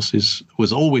of course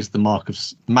was always the mark of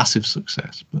massive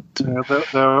success. But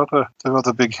there are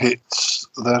other big hits.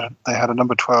 They had a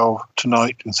number 12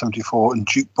 Tonight in '74 and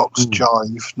Jukebox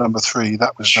Jive number 3.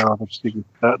 That was their other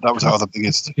that was our other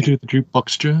biggest. You do the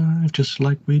Jukebox Jive just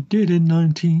like we did in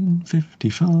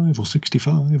 1955 or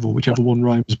 65 or whichever one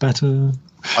rhymes better.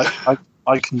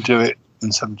 I Can Do It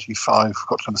in '75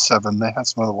 got to number 7. They had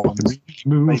some other ones.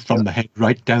 Move from the head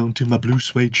right down to my blue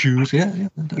suede shoes. Yeah.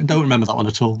 I don't remember that one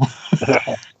at all.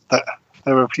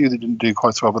 There were a few that didn't do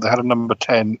quite so well, but they had a number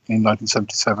 10 in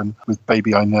 1977 with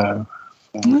Baby I Know.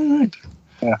 Right.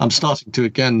 Yeah. I'm starting to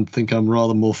again think I'm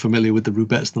rather more familiar with the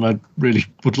Rubettes than I really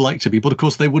would like to be. But of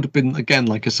course, they would have been, again,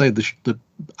 like I say, the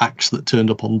acts that turned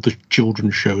up on the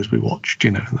children's shows we watched.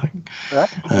 You know, I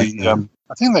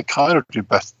think they kind of did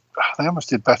better. They almost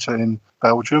did better in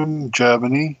Belgium,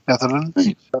 Germany,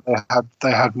 Netherlands.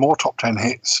 They had more top 10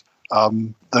 hits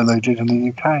than they did in the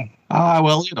UK.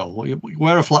 Well, you know, you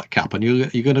wear a flat cap and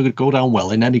you're going to go down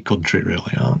well in any country,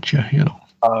 really, aren't you? You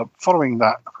know. Following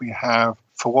that, we have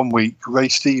for 1 week Ray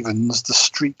Stevens, The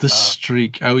Streak. The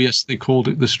Streak. Oh yes, they called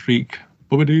it The Streak.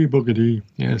 Boogity boogity.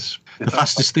 Yes, the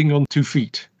fastest thing on 2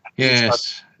 feet.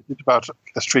 Yes. It's about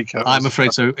a streaker. I'm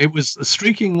afraid so. It was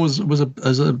streaking was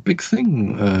a big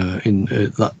thing in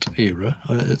that era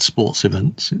at sports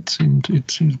events. It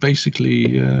seemed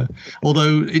basically,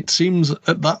 although it seems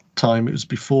at that time it was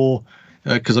before,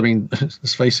 because I mean,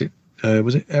 let's face it,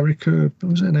 was it Erica?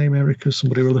 What was her name? Erica,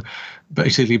 somebody or other.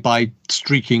 Basically, by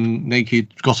streaking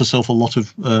naked, got herself a lot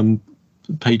of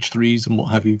page 3s and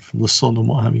what have you from the Sun and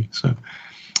what have you. So.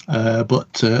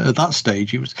 But at that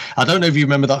stage, it was. I don't know if you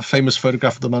remember that famous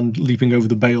photograph of the man leaping over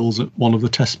the bales at one of the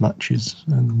Test matches,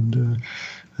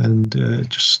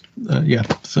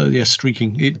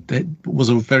 streaking. It was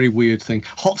a very weird thing.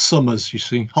 Hot summers, you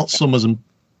see, hot summers and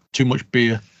too much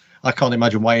beer. I can't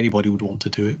imagine why anybody would want to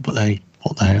do it, but hey,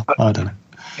 what the hell? I don't know.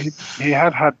 He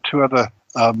had 2 other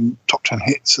top 10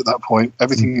 hits at that point.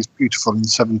 Everything is Beautiful in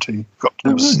 '70. Got to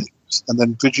number 6. And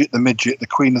then Bridget the Midget, the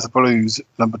Queen of the Blues,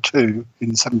 number 2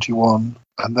 in '71.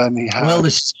 And then he had... Well,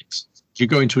 you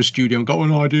go into a studio and got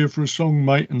an idea for a song,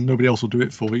 mate, and nobody else will do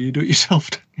it for you. You do it yourself.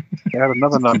 He had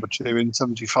another number 2 in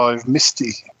 '75,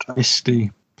 Misty.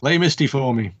 Misty. Play Misty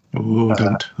for me. Oh,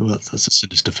 don't. Oh, that's a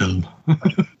sinister film.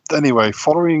 Anyway,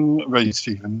 following Ray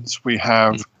Stevens, we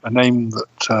have a name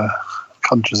that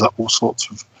conjures up all sorts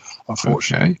of,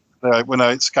 unfortunately. Okay. No,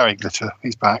 it's Gary Glitter.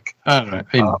 He's back. Oh,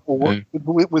 right.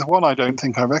 With one I don't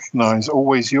think I recognise,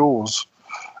 Always Yours.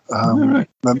 Right.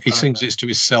 He sings it to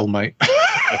his cellmate.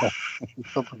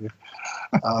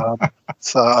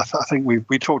 So I think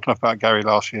we talked enough about Gary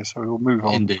last year, so we will move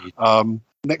on. Indeed.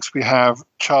 Next we have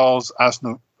Charles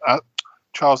Aznavour.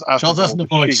 Charles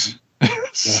Aznavour.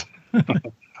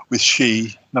 With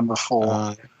She, number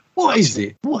 4. What is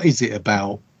it? What is it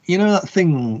about? You know, that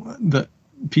thing that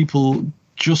people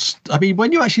just... I mean,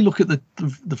 when you actually look at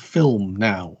the film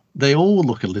now, they all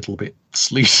look a little bit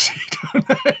sleazy, don't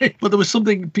they? But there was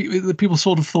something that people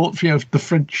sort of thought, you know, the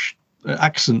French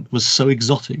accent was so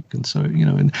exotic, and so, you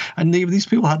know, and these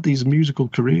people had these musical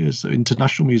careers,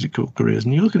 international musical careers,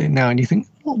 and you look at it now and you think,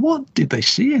 what did they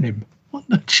see in him? What,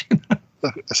 you know?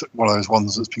 It's one of those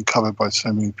ones that's been covered by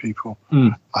so many people.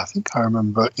 I think I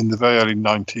remember in the very early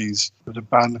 90s, there was a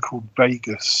band called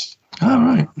Vegas. Oh,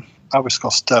 right. Elvis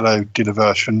Costello did a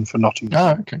version for Notting Hill.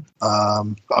 Oh, okay. I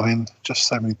mean, just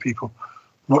so many people.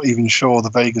 Not even sure the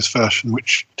Vegas version,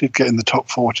 which did get in the top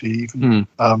 40 even,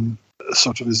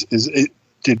 sort of it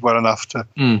did well enough to...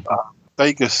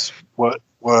 Vegas were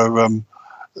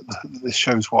this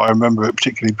shows why I remember it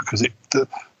particularly, because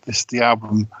the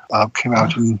album came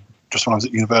out in just when I was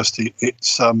at university.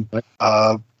 It's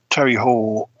Terry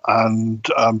Hall and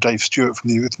Dave Stewart from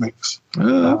the Eurythmics.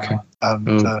 Oh, okay.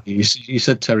 You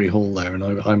said Terry Hall there,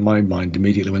 and my mind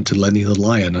immediately went to Lenny the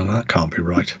Lion, and that can't be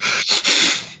right.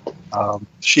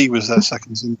 She was their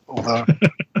second single, although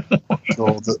I'm not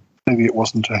sure that maybe it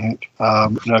wasn't a hit. I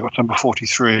got number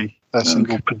 43, their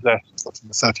single Possessed, that's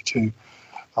number 32.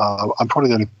 I'm probably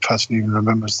the only person who even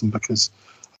remembers them, because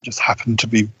I just happened to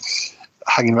be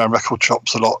hanging around record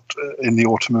shops a lot in the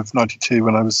autumn of 92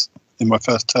 when I was in my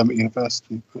first term at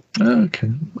university.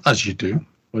 Okay, as you do.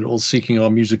 We're all seeking our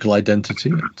musical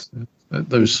identity at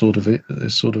those sort of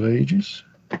ages.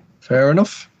 Fair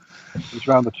enough. It was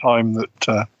around the time that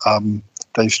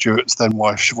Dave Stewart's then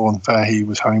wife Siobhan Fairey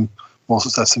was having more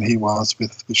success than he was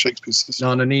with Shakespeare's sister.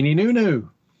 Nananini Nunu.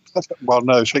 Well,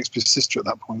 no, Shakespeare's sister at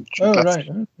that point. Oh, right.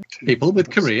 People with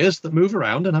careers that move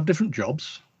around and have different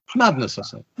jobs. Madness, I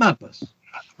said. Madness.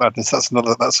 That's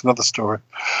another story.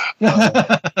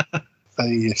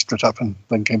 They split up and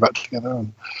then came back together.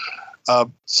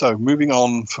 And, so moving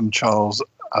on from Charles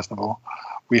Aznavour,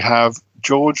 we have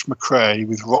George McRae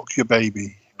with "Rock Your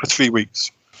Baby" for 3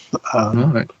 weeks.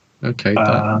 Right. Okay.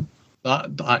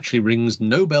 That actually rings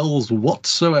no bells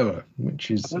whatsoever,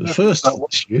 which is the first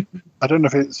this year. I don't know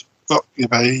if it's "Rock Your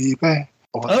Baby."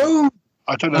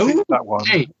 I don't know if it's that one.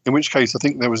 Okay. In which case, I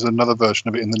think there was another version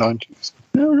of it in the 90s.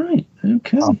 Oh, right.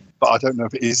 Okay. But I don't know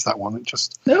if it is that one. It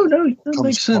just... No, it does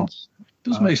make sense. It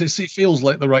does make sense. It feels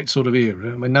like the right sort of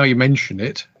era. I mean, now you mention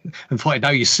it, and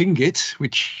now you sing it,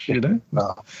 which, you know,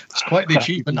 it's quite the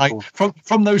achievement.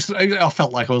 From those, I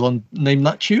felt like I was on Name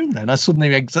That Tune then. I suddenly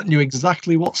knew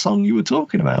exactly what song you were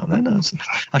talking about then.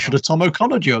 I should have Tom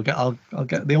O'Connored you. I'll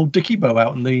get the old Dickie bow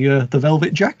out and the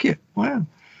velvet jacket. Wow.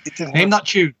 Name That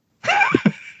Tune.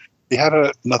 He had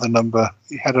another number.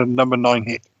 He had a number 9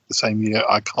 hit the same year,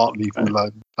 "I Can't Leave You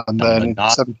Alone." And then in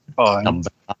 75...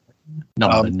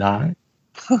 Number 9.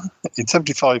 In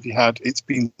 75, he had "It's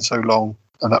Been So Long,"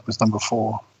 and that was number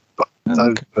 4. But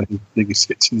those were his biggest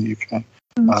hits in the UK.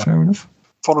 Fair enough.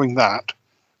 Following that,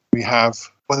 we have,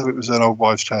 whether it was An Old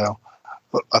Wives' Tale,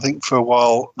 but I think for a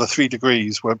while, the 3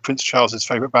 Degrees were Prince Charles's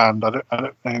favourite band. I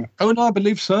don't know. Oh, no, I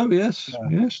believe so, yes.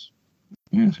 Yeah.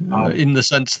 Yes. In the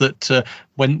sense that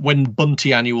when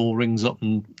Bunty Annual rings up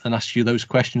and asks you those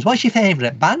questions, what's your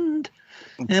favourite band?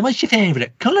 What's your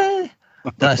favourite colour?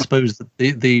 I suppose that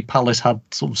the Palace had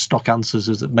sort of stock answers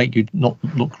that make you not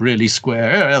look really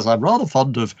square. Yes, I'm rather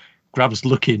fond of Grabs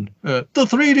looking. The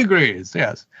 3 Degrees,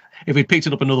 yes. If we'd picked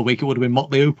it up another week, it would have been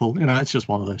Motley Opal. You know, it's just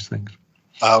one of those things.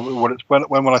 When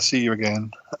will I see you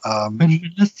again? When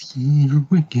will I see you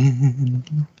again?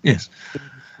 Yes.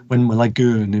 When will I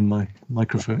gurn in my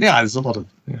microphone? Yeah, there's a lot of...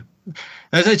 Yeah.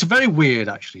 It's very weird,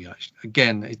 actually.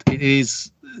 Again, it is...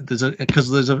 There's an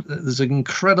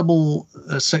incredible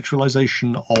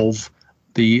sexualization of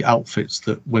the outfits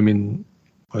that women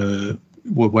were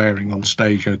wearing on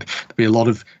stage. There'd be a lot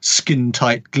of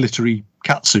skin-tight, glittery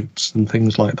catsuits and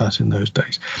things like that in those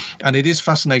days. And it is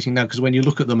fascinating now, because when you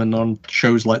look at them and on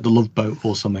shows like The Love Boat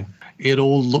or something, it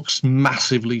all looks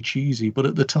massively cheesy, but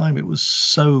at the time it was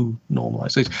so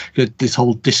normalized. This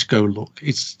whole disco look,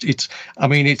 it's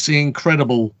an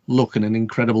incredible look and an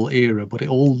incredible era, but it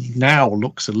all now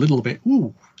looks a little bit,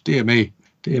 ooh, dear me,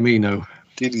 no.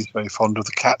 Diddy's very fond of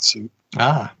the catsuit.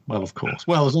 Ah, well, of course.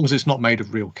 Well, as long as it's not made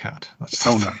of real cat. That's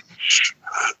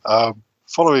no.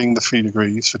 Following the 3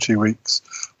 Degrees for 2 weeks,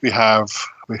 we heard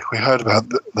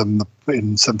about them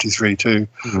in 73 too.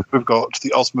 Mm-hmm. We've got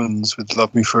the Osmonds with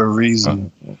 "Love Me for a Reason."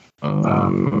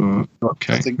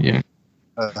 Okay, I think,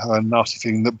 a nasty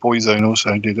thing that Boyzone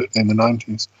also did in the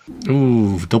 90s.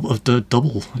 Ooh,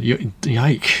 double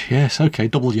yike. Yes, okay,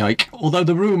 double yike. Although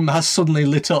the room has suddenly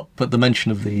lit up at the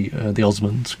mention of the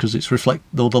Osmonds, because it's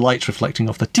all the lights reflecting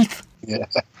off the teeth Yeah,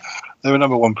 they were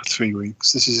number one for 3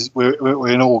 weeks. We're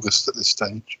in August at this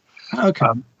stage. Okay.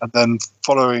 And then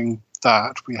following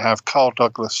that, we have Carl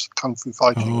Douglas, Kung Fu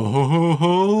Fighting.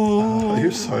 Are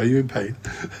you in pain?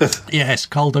 Yes,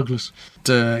 Carl Douglas.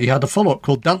 He had a follow-up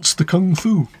called Dance the Kung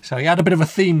Fu. So he had a bit of a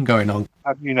theme going on.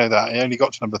 How do you know that? He only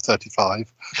got to number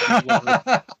 35.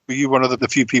 Were you one of the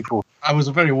few people? I was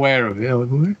very aware of it. I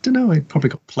don't know. It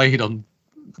probably got played on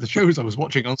the shows I was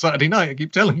watching on Saturday night. I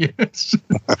keep telling you.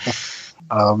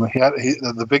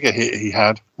 The bigger hit he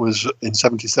had was in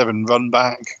 77, Run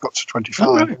Back, got to 25.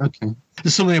 Oh, right, okay.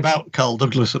 There's something about Carl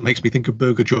Douglas that makes me think of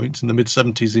burger joints in the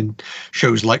mid-70s in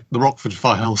shows like The Rockford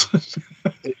Files.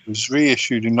 It was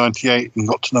reissued in 98 and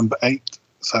got to number 8,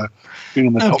 so been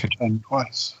in the top 10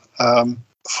 twice.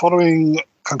 Following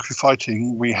Kung Fu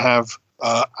Fighting, we have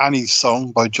Annie's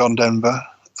Song by John Denver.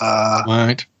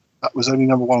 Right. That was only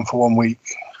number 1 for 1 week.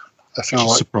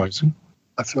 Surprising.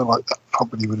 I feel like that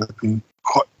probably would have been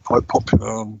quite popular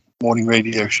on morning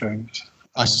radio shows.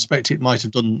 I suspect it might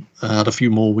have had a few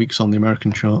more weeks on the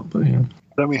American chart, but yeah.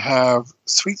 Then we have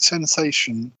Sweet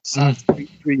Sensation, Sad Sweet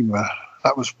Dreamer.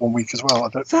 That was 1 week as well.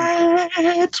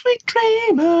 Sad Sweet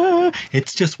Dreamer.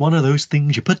 It's just one of those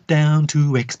things you put down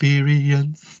to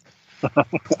experience.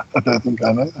 I don't think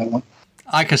I know that one.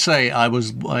 Like I say,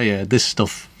 this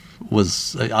stuff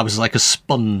was, I was like a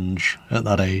sponge at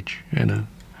that age, you know.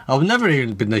 I've never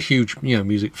even been a huge,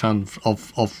 music fan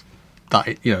of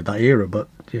that, that era, but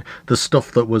the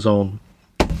stuff that was on,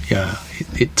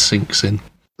 it sinks in.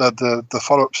 The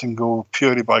follow-up single,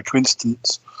 Purely by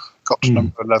Coincidence, got to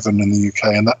number 11 in the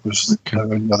UK, and that was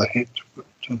another hit. But,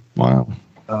 wow.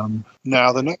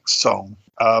 Now the next song,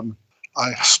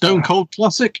 Stone Cold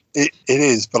classic. It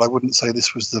is, but I wouldn't say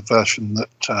this was the version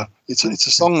that. It's a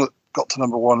song that got to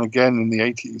number 1 again in the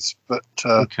 80s, but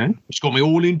it's got me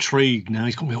all intrigued now.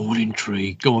 He's got me all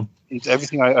intrigued. Go on. It's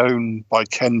Everything I Own by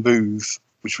Ken Booth,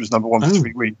 which was number 1 for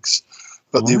 3 weeks,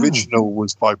 but the original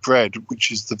was by Bread,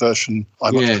 which is the version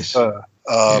I much prefer.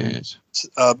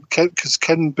 Because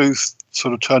Ken Booth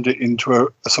sort of turned it into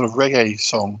a sort of reggae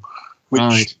song,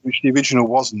 which the original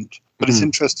wasn't. But it's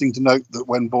interesting to note that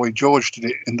when Boy George did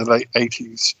it in the late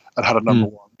 80s and had a number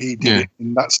 1, he did it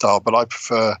in that style. But I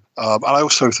prefer, and I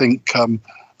also think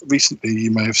recently you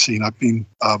may have seen, I've been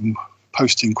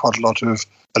posting quite a lot of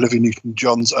Olivia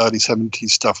Newton-John's early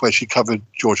 70s stuff where she covered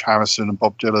George Harrison and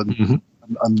Bob Dylan.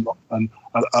 And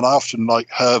I often like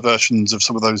her versions of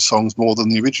some of those songs more than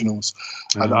the originals.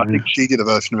 And I think she did a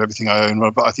version of Everything I Own,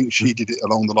 but I think she did it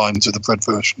along the lines of the Bread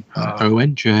version.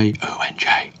 ONJ,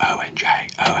 ONJ,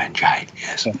 ONJ, ONJ,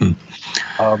 yes.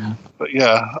 But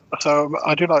yeah, so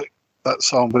I do like that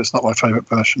song, but it's not my favourite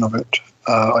version of it.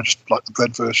 I just like the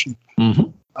Bread version.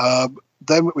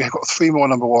 Then we have got 3 more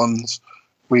number 1s.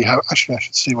 We have, actually I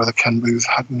should see whether Ken Booth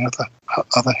had any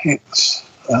other hits.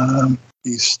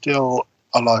 He's still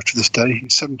alive to this day.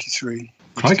 He's 73.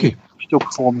 Crikey. Still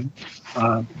performing.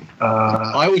 I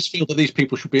always feel that these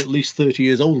people should be at least 30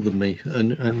 years older than me,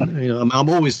 and I'm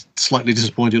always slightly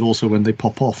disappointed also when they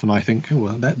pop off, and I think,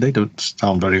 they don't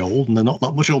sound very old, and they're not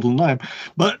that much older than I am.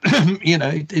 But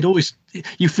it always,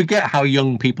 you forget how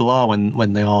young people are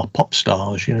when they are pop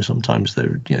stars. Sometimes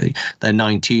they're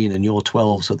 19 and you're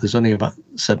 12, so there's only about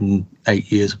 7-8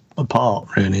 years apart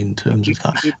really in terms of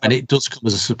that, and it does come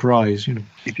as a surprise.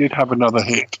 He did have another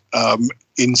hit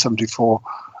in 74.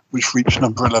 Which reached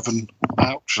number 11.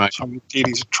 Ouch. Right. So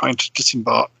he's trying to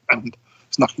disembark and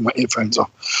he's knocking my earphones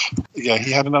off. Yeah, he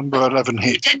had a number 11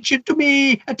 hit. Attention to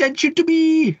me! Attention to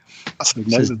me! That's a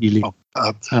Nolan song.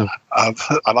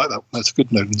 I like that. That's a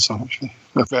good Nolan song, actually.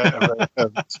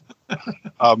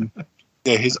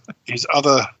 His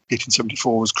other hit in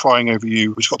 74 was Crying Over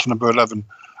You, which got to number 11.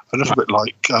 A little bit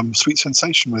like Sweet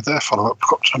Sensation with their follow-up,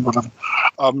 got to number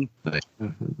 11.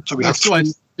 So we have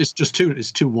it's just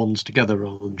two ones together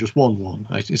rather than just one.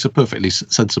 It's a perfectly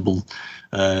sensible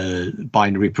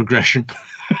binary progression.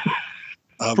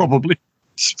 Probably.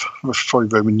 It's probably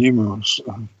Roman numerals.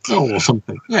 Or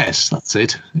something. Yes, that's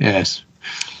it. Yes.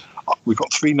 We've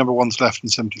got 3 number 1s left in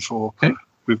 74. Okay.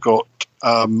 We've got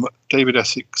David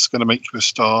Essex, Gonna Make You a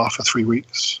Star for 3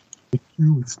 weeks. Make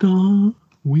you a star,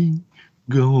 we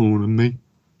gonna make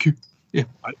you. Yeah,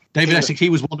 David Essex. He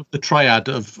was one of the triad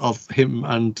of him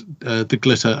and the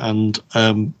Glitter and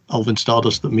Alvin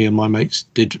Stardust that me and my mates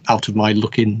did Out of My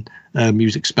Looking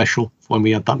music special when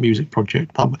we had that music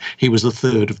project. He was the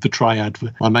third of the triad.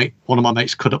 One of my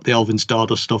mates cut up the Alvin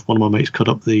Stardust stuff. One of my mates cut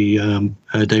up the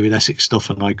David Essex stuff,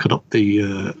 and I cut up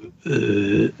the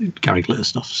Gary Glitter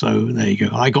stuff. So there you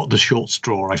go. I got the short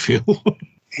straw, I feel.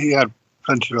 He had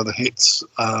plenty of other hits,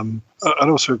 and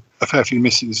also a fair few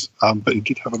misses. But he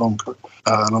did have a long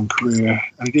career,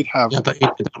 and he did have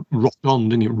that Rock On,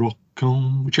 didn't it? Rock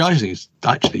On, which I think is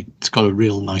actually, it's got a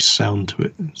real nice sound to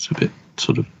it. It's a bit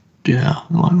sort of, I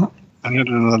like that. And he had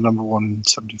another number one in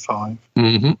 75.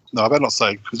 Mm-hmm. No, I better not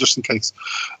say, because just in case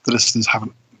the listeners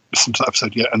haven't listened to that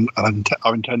episode yet, and I'm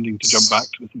intending to jump back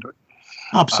to listen to it.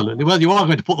 Absolutely. Well, you are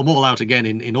going to put them all out again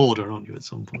in order, aren't you, at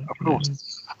some point? Of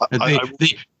course.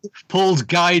 The Paul's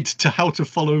guide to how to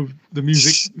follow the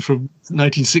music from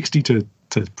 1960 to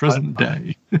present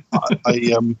day.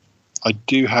 I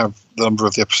do have the number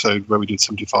of the episode where we did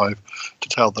 75 to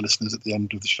tell the listeners at the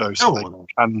end of the show, so they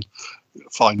can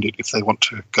find it if they want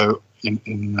to go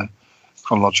in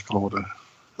chronological order.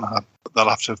 They'll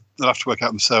have to work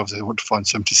out themselves if they want to find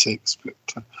 76.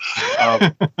 But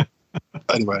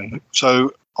anyway,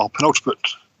 so our penultimate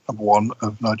number one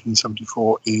of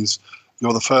 1974 is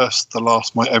 "You're the First, the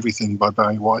Last, My Everything" by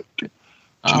Barry White.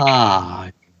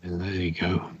 There you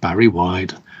go. Barry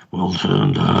White will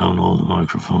turn down all the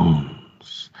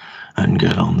microphones and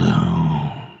get on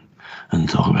down and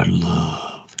talk about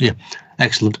love. Yeah,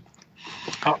 excellent.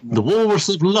 The Walrus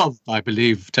of Love, I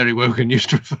believe Terry Wogan used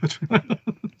to refer to it.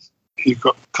 You've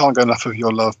got "Can't Get Enough of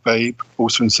Your Love, Babe,"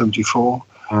 also in 74.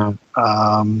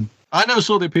 I never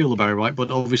saw the appeal of Barry White,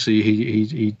 but obviously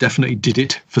he definitely did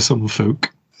it for some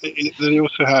folk. Then he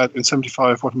also had in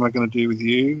 75, "What Am I Going to Do With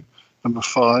You?" number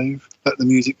 5, "Let the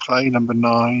Music Play" number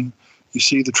 9, "You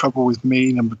See the Trouble with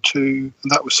Me" number 2,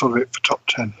 and that was sort of it for top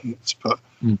 10 hits. But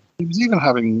he was even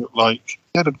having he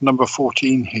had a number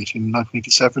 14 hit in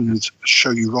 1987 with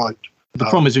 "Show You Right." The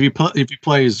problem is if you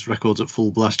play his records at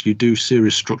full blast, you do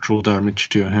serious structural damage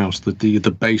to your house.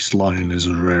 The bass line is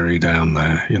very down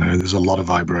there. There's a lot of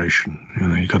vibration.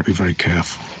 You've got to be very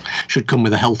careful. Should come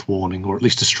with a health warning, or at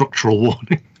least a structural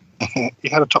warning. He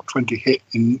had a top 20 hit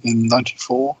in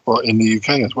 94, or in the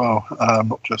UK as well,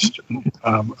 not just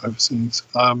overseas.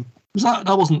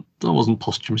 That wasn't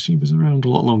posthumous. He was around a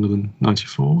lot longer than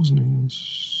 94, wasn't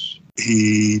he?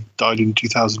 He died in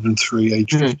 2003,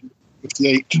 age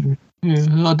 58. Yeah,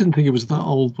 I didn't think it was that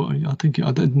old, but I didn't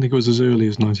think it was as early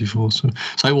as 94. So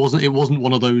it wasn't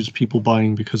one of those people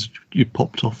buying because you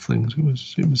popped off things.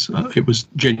 It was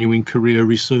genuine career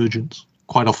resurgence.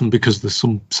 Quite often because there's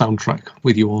some soundtrack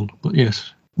with you on. But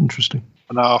yes, interesting.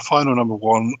 And our final number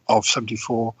one of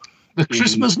 74, the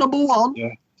Christmas number one. Yeah,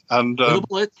 and I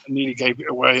nearly gave it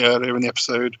away earlier in the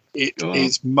episode. It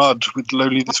is Mud with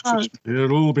 "Lonely This Christmas."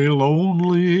 It'll be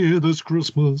lonely this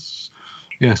Christmas.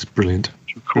 Yes, brilliant.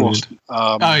 Of course.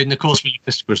 And of course, we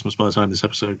missed Christmas by the time this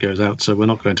episode goes out, so we're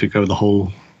not going to go the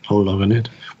whole long on it.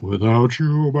 Without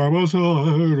you by my side.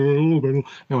 No, we're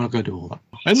not going to do all that.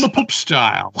 In the pop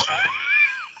style.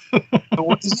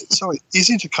 What is it? Sorry, is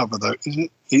it a cover though? Is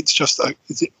it? It's just.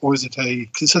 Is it, or is it a?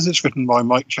 Because it says it's written by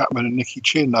Mike Chapman and Nicky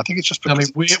Chin. I think it's just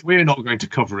because. We're not going to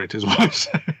cover it, is what I'm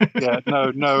saying. Yeah,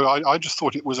 no. I just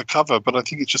thought it was a cover, but I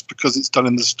think it's just because it's done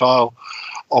in the style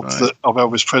of of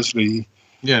Elvis Presley.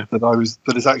 Yeah, that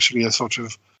is actually a sort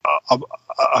of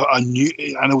a new,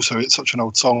 and also it's such an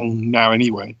old song now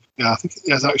anyway. Yeah, I think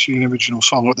it was actually an original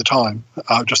song at the time,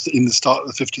 just in the start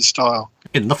of the 50s style.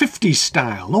 In the 50s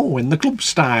style, in the club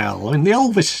style, in the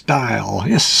Elvis style.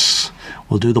 Yes,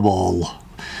 we'll do them all.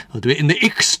 We'll do it in the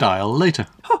Ick style later.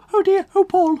 Oh dear, oh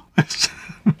Paul.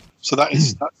 So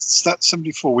that's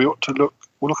 74. We ought to look.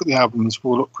 We'll look at the albums.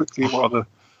 We'll look quickly at what other.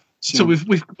 So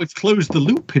we've closed the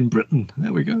loop in Britain.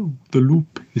 There we go. The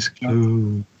loop is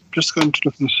closed. Just going to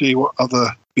look and see what other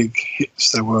big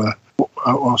hits there were. What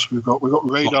else we've got? We've got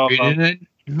Radar Love.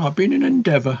 I've been in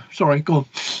Endeavour. Sorry, go on.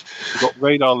 We've got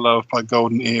Radar Love by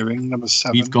Golden Earring, number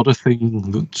 7. You've got a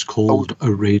thing that's called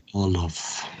a Radar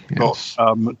Love. Yes.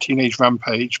 Got Teenage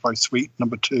Rampage by Sweet,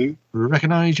 number 2.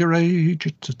 Recognise your age.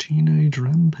 It's a teenage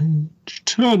rampage.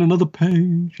 Turn another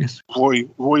page. Yes. Roy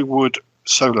Wood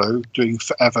solo doing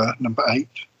Forever, number 8.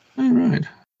 Oh, right.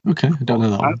 Okay, I don't know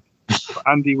that one.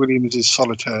 Andy Williams'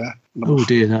 Solitaire. Oh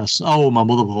dear, my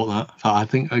mother bought that. I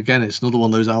think again it's another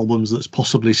one of those albums that's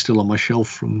possibly still on my shelf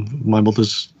from my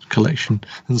mother's collection.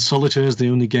 And Solitaire is the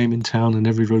only game in town, and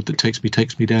every road that takes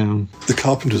me down. The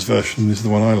Carpenters version is the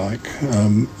one I like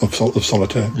of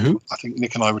Solitaire. Who? I think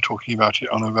Nick and I were talking about it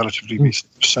on a relatively recent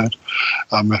episode.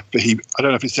 But I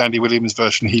don't know if it's the Andy Williams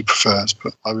version he prefers,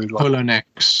 but I really like Polo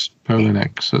Necks.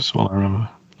 That's what I remember.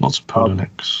 Lots of Polo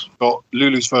Necks. Got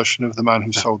Lulu's version of The Man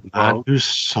Who Sold the World. Man Who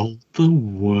Sold the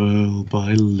World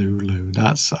by Lulu.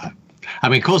 That's I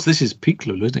mean, of course, this is peak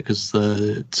Lulu, isn't it? Because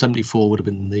 74 would have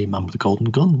been the Man with the Golden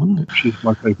Gun, wouldn't it? She's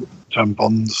my favourite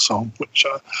Bond song, which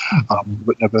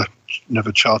but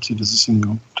never charted as a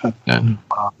single.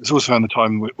 It's also around the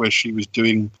time where she was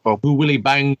doing... Well, Who will he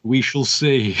bang? We shall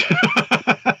see.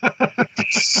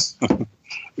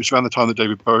 Which around the time that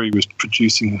David Bowie was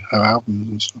producing her albums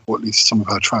and stuff, or at least some of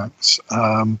her tracks.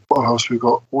 What else we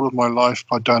got? All of My Life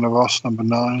by Diana Ross, number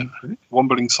 9.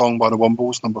 Wombling Song by the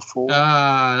Wombles, number 4.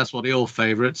 That's one of your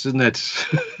favourites, isn't it?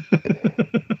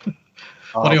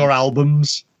 One of your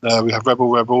albums. We have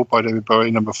Rebel Rebel by David Bowie,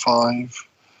 number 5.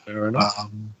 Fair enough.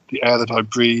 The Air That I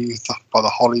Breathe by the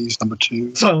Hollies, number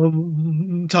 2.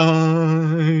 Sometimes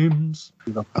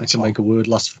I can make a word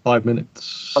last for 5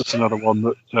 minutes. That's another one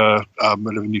that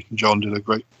Olivia Newton-John did a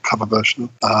great cover version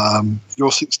of.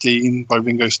 You're 16 by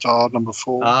Ringo Starr, number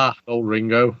 4. Old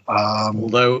Ringo.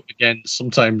 Although, again,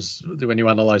 sometimes when you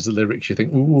analyse the lyrics, you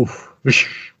think, ooh,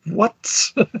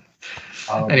 what?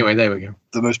 Anyway, there we go.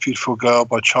 The Most Beautiful Girl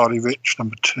by Charlie Rich,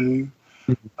 number 2.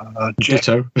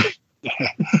 Ditto.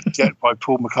 Jet by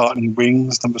Paul McCartney,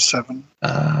 Wings, number 7.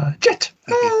 Jet.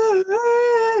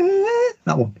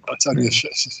 That one.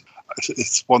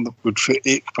 It's one that would fit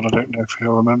Ick, but I don't know if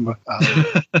he'll remember.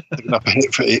 Picking up a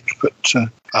hit for Ick, but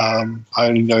I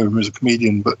only know him as a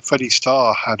comedian. But Freddie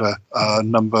Starr had a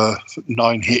number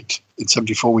 9 hit in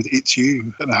 74 with It's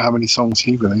You. I don't know how many songs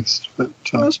he released. But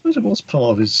I suppose it was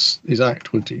part of his act.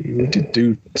 He did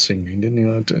do singing, didn't he?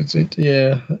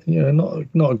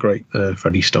 Not a great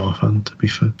Freddie Starr fan, to be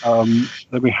fair.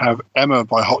 Then we have Emma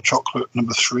by Hot Chocolate,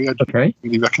 number 3. I don't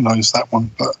really recognise that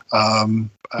one, but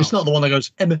it's not the one that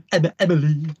goes Emily.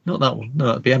 Not that one. No,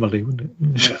 it'd be Emily, wouldn't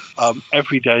it?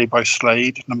 Every Day by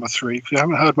Slade, number 3. Because I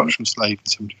haven't heard much from Slade in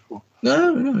 74.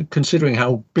 No, considering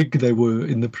how big they were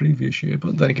in the previous year.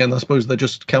 But then again, I suppose they're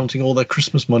just counting all their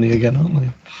Christmas money again, aren't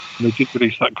they? They did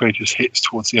release that Greatest Hits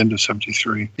towards the end of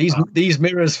 73. These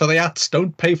mirrors for the ads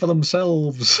don't pay for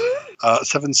themselves.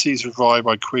 Seven Seas of Rye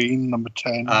by Queen, number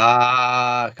 10.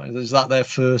 Is that their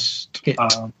first hit?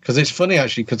 Because it's funny,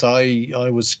 actually, because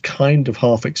I was kind of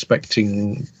half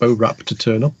expecting Bo Rap to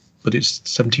turn up. But it's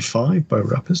 75 Bo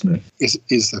Rap, isn't it?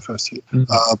 Is their first hit.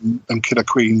 And Killer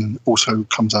Queen also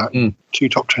comes out. 2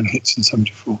 top 10 hits in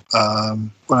 74.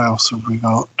 What else have we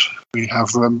got? We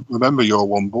have Remember Your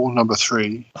Womble, number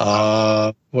 3.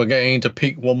 We're getting into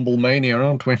peak Womble mania,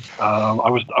 aren't we? I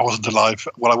wasn't alive.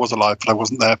 Well, I was alive, but I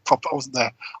wasn't there. I wasn't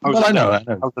there. I know.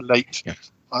 I was a late.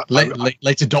 Yes. Late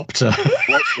adopter.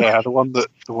 Yeah, the one.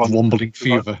 Wombling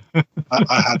Fever.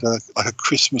 I had a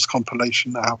Christmas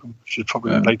compilation album, which is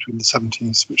probably later in the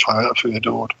 70s, which I absolutely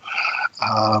adored.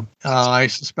 I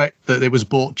suspect that it was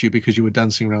bought to you because you were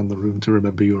dancing around the room to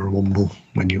remember you were a Womble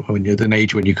when you're at an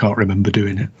age when you can't remember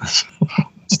doing it.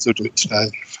 Still do it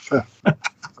today.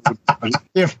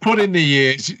 You've put in the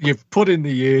years. You're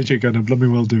going to bloody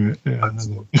well do it. Yeah.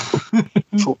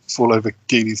 Fall over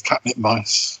Dealey's catnip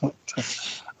mice. What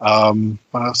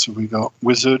else have we got?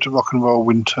 Wizard, Rock and Roll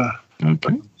Winter.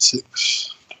 Okay.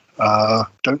 6.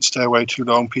 Don't Stay Away Too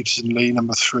Long, Peters and Lee,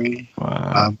 number 3.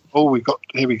 Wow. We got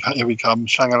here we come,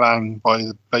 Shang-a-Lang by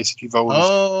the Bay City Rollers.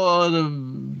 Oh, the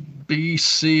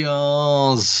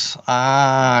BCRs.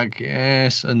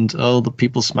 Yes. And the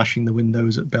people smashing the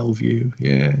windows at Bellevue.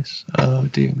 Yes. Oh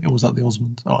dear. Was that the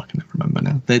Osmonds? I can never remember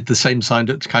now. They're the same sign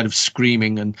that's kind of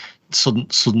screaming and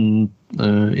sudden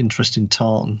interest in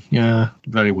tartan. Yeah.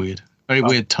 Very weird. Very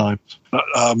weird times.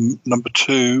 Number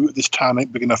 2, This Town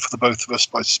Ain't Big Enough for the Both of Us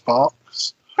by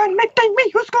Sparks. And making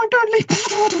me who's going to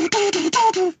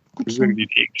leave. We really need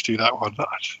Ick to do that one.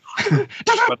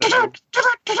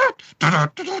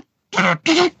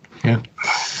 Yeah.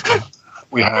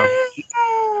 We have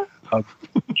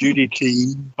Judy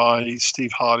T by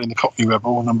Steve Harley and the Cockney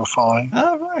Rebel, number 5.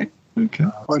 Oh, right. Okay.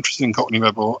 Quite interested in Cockney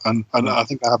Rebel, and I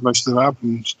think I have most of their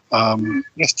albums.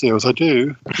 Yes, Deals, I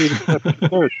do.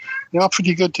 They are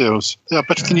pretty good, Deals. They are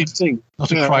better than you'd think.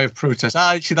 Not a cry of protest.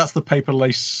 Actually, that's the Paper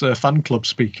Lace fan club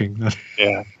speaking.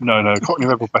 Yeah, no, Cockney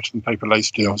Rebel better than Paper Lace,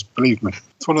 Deals, believe me.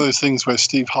 It's one of those things where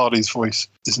Steve Harley's voice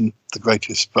isn't the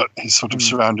greatest, but he's sort of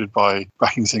surrounded by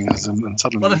backing singers, and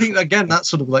suddenly... Well, I think, again, that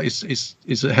sort of is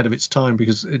ahead of its time,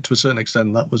 because to a certain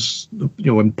extent, that was,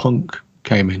 when punk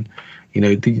came in,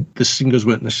 the singers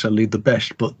weren't necessarily the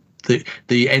best, but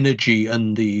the energy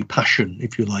and the passion,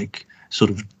 if you like, sort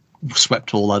of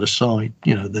swept all that aside.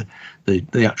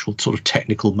 The actual sort of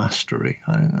technical mastery.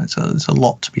 There's a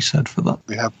lot to be said for that.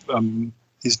 We have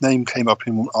his name came up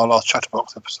in our last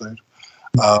Chatterbox episode.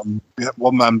 We have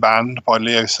One Man Band by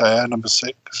Leo Sayer, number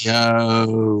 6.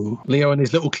 Yo, Leo in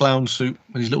his little clown suit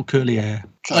and his little curly hair.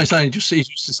 He just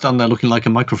stands there looking like a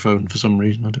microphone for some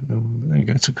reason. I don't know. There you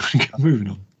go. So moving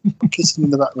on. Kissing in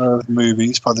the Back Row of the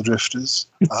Movies by the Drifters.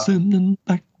 It's in the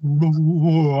back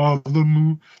row of the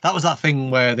moon. That was that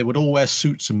thing where they would all wear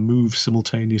suits and move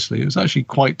simultaneously. It was actually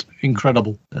quite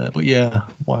incredible. But yeah,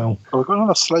 wow. Oh, we've got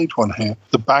another Slade one here.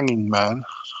 The Banging Man,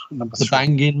 number 3. The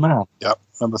Banging Man. Yep,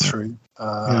 number 3.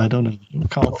 Yeah, I don't know. I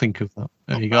can't think of that.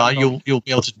 There you go. You'll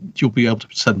be able to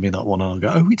send me that one, and I'll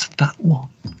go. Oh, it's that one.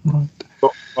 Right.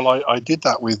 Well, I did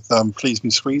that with "Please Me,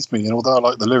 Squeeze Me," and although I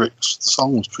like the lyrics, the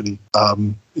song was pretty.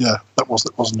 That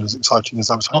wasn't as exciting as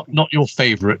I was hoping. Not your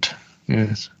favourite.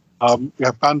 Yes. We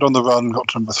have Band on the Run got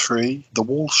to number 3. The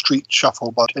Wall Street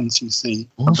Shuffle by 10cc.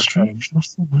 Wall Street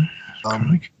Shuffle.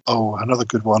 Another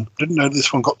good one. Didn't know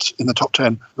this one got in the top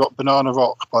 10. We got Banana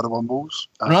Rock by the Wombles.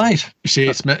 Right. You see,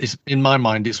 it's in my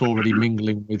mind. It's already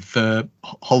mingling with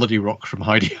Holiday Rock from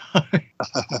Heidi.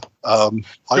 Go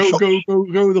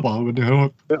the bar.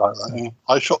 Bit like that, yeah.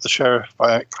 I Shot the Sheriff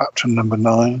by Eric Clapton, number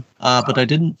 9. But I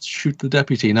didn't shoot the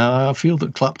deputy. Now, I feel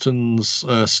that Clapton's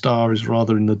star is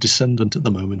rather in the descendant at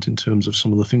the moment in terms of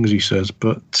some of the things he says.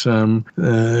 But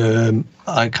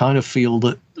I kind of feel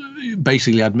that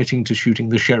basically admitting to shooting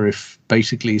the sheriff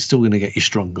basically is still going to get you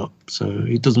strung up. So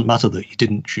it doesn't matter that you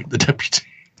didn't shoot the deputy.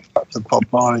 That's the Bob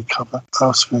Marley cover. What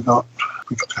else we got?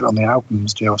 We got to get on the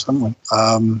albums deal, haven't we?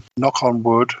 Knock on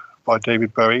Wood by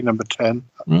David Bowie, number 10.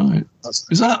 Right.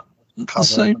 Is that the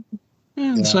same?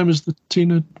 Yeah, the same as the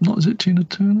Tina. Not is it Tina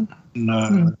Turner? No.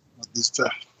 Yeah. There's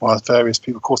various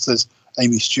people. Of course, there's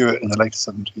Amy Stewart in the late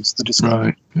 70s. The disco.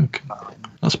 Right. Okay.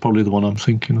 That's probably the one I'm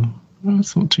thinking of. I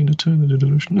thought Tina Turner did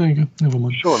it. There you go. Never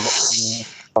mind. Sure,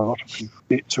 a lot of people.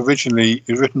 It was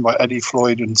written by Eddie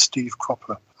Floyd and Steve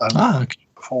Cropper. Okay.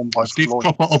 Performed by Steve Floyd.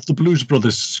 Cropper of the Blues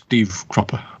Brothers. Steve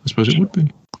Cropper, I suppose it would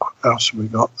be. What else have we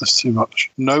got? There's too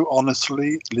much. No,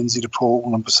 honestly, Lindsay DePaul,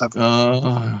 number 7.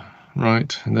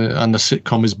 Right. And the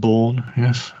sitcom is Born.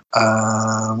 Yes.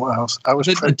 What else?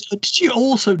 Did you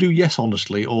also do Yes,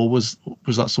 Honestly, or was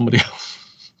that somebody else?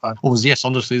 Or was Yes,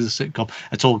 Honestly the sitcom?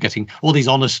 It's all getting all these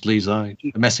honestlies are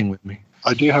messing with me.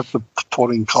 I do have the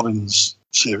Pauline Collins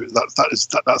series. That's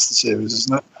the series,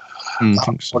 isn't it? I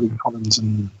think so. Pauline Collins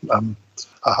and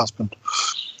her husband.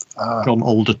 John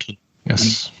Alderton.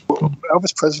 Yes.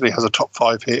 Elvis Presley has a top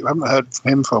 5 hit. I haven't heard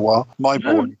from him for a while. My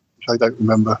Boy, which I don't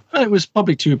remember. It was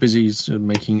probably too busy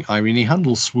making Irene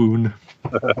Handel swoon.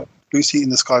 Lucy in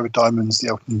the Sky with Diamonds, the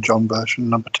Elton John version,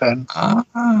 number 10.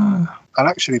 And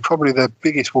actually, probably their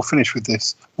biggest, we'll finish with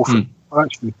this. I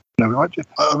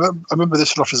remember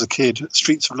this a lot as a kid.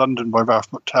 Streets of London by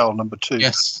Ralph McTell, number 2.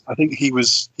 Yes. I think he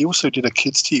also did a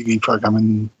kids' TV program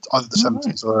in either the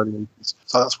 70s or early 80s.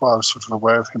 So that's why I was sort of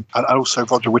aware of him. And also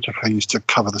Roger Whittaker used to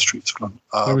cover the Streets of London.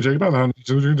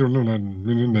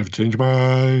 Never change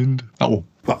mind.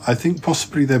 But I think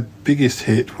possibly their biggest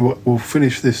hit, we'll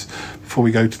finish this before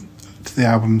we go to the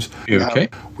albums. Okay.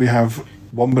 We have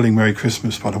Wombling Merry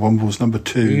Christmas by the Wombles, number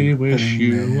 2. We wish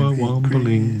you a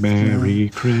wombling Merry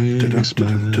Christmas.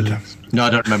 No, I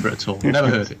don't remember it at all. Never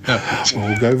heard it. No. Well,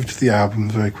 we'll go over to the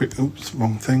albums very quick. Oops,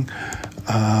 wrong thing.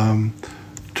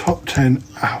 Top 10.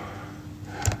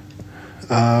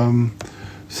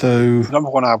 So number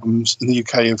 1 albums in the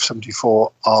UK of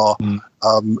 74 are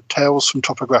Tales from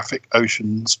Topographic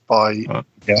Oceans by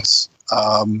Yes.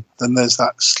 Then there's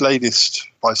that Sladist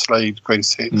by Slade,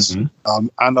 Greatest Hits. And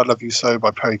I Love You So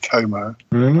by Perry Como.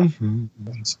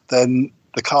 Then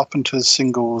the Carpenters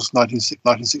singles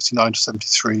 1969 to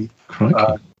 73.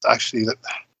 Actually,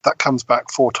 that comes back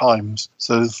 4 times.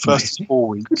 So the first is 4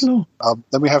 weeks. Then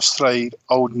we have Slade,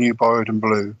 Old, New, Borrowed and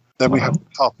Blue. Then we have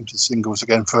Carpenters singles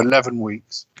again for 11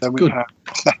 weeks. Then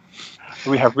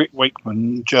we have Rick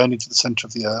Wakeman, Journey to the Centre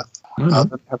of the Earth. Then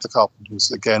we have the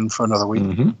Carpenters again for another week.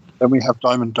 Then we have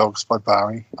Diamond Dogs by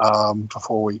Barry for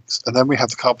 4 weeks. And then we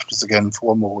have the Carpenters again for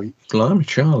 1 more week. Blimey,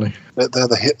 Charlie. They're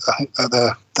the hit. I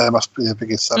think they must be the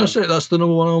biggest seller. That's it. That's the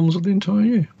number 1 albums of the entire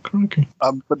year. Crikey.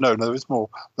 But no, there is more.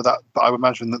 But I would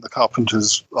imagine that the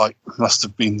Carpenters must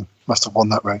have won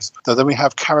that race. So then we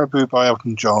have Caribou by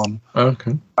Elton John.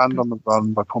 Okay. Band on the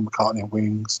Run by Paul McCartney and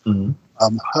Wings.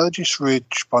 Hergest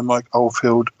Ridge by Mike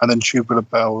Oldfield, and then Tubular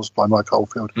Bells by Mike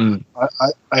Oldfield.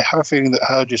 I have a feeling that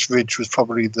Hergest Ridge was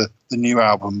probably the new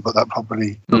album, but that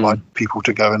probably reminded people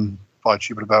to go and buy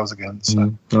Tubular Bells again.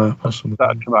 So possibly.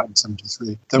 That came out in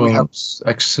 73. Then we have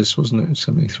Exorcist, wasn't it, in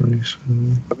 73? So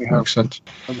makes sense.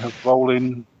 Then we have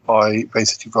Rollin' by Bay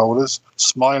City Rollers,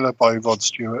 Smiler by Rod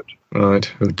Stewart.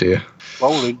 Right, oh dear.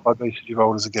 Rollin' by Bay City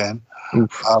Rollers again.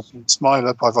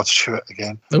 Smiler by Rod Stewart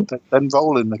again. Then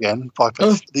Rollin' again by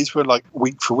These were like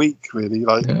week for week, really.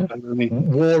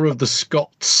 War of the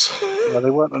Scots. Yeah, they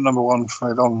weren't the number 1 for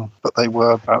very long, but they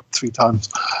were about 3 times.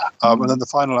 And then the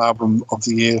final album of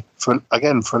the year, for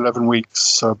 11 weeks,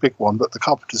 so a big one, but the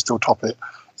Carpenters still top it,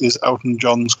 is Elton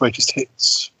John's Greatest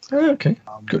Hits. Oh, okay.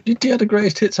 Good. Did you have the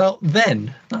Greatest Hits out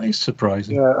then? That is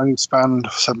surprising. Yeah, only spanned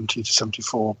 70 to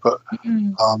 74, but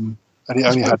and it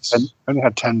only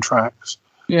had 10 tracks.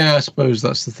 Yeah, I suppose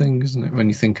that's the thing, isn't it? When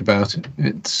you think about it,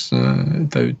 it's I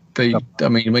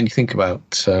mean, when you think about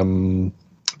the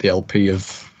LP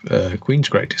of Queen's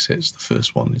Greatest Hits, the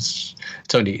first one it's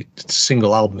a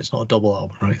single album. It's not a double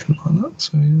album or anything like that.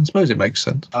 So I suppose it makes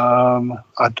sense. I'm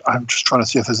just trying to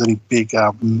see if there's any big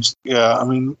albums. Yeah, I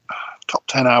mean, top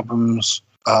 10 albums.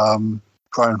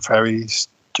 Brian Ferry's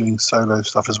doing solo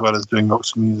stuff as well as doing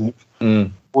lots of music.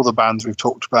 All the bands we've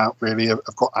talked about really have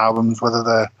got albums, whether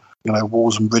they're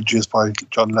Walls and Bridges by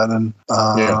John Lennon,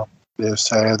 The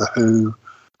The Who,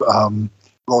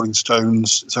 Rolling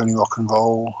Stones, It's Only Rock and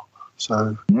Roll.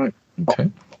 So, right,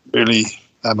 okay. Really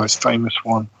their most famous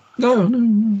one.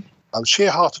 No.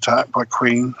 Sheer Heart Attack by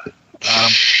Queen.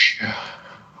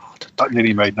 That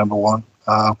nearly made number one.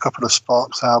 A couple of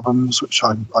Sparks albums, which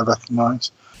I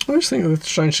recognise. I always think the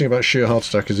strange thing about Sheer Heart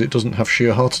Attack is it doesn't have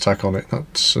Sheer Heart Attack on it.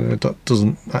 That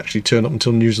doesn't actually turn up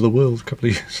until News of the World a couple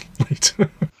of years later.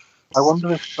 I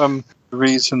wonder if the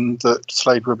reason that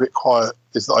Slade were a bit quiet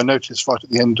is that I noticed right at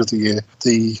the end of the year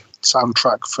the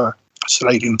soundtrack for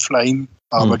Slade in Flame.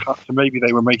 So maybe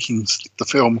they were making the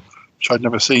film, which I'd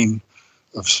never seen,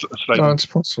 of Slade. No, it's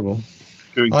possible.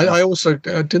 I also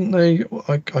didn't they?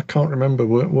 I can't remember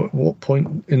what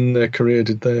point in their career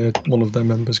did one of their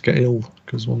members get ill,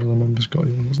 because one of their members got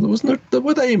ill. Wasn't there?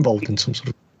 Were they involved in some sort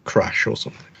of crash or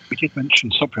something? We did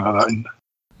mention something like that in.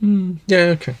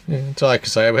 Yeah, okay. Yeah. So like I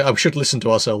say, I should listen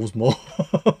to ourselves more.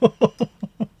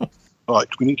 Right,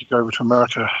 we need to go over to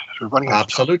America. We're running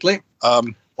out of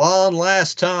time. One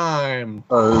last time.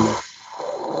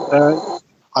 I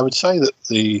would say that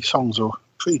the songs are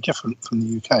pretty different from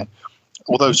the UK,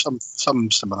 although some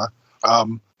similar.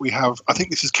 We have, I think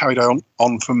this is carried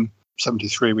on from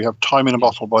 73. We have Time in a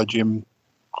Bottle by Jim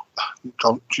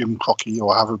Crockey,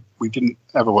 or we didn't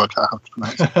ever work out how to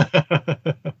pronounce it.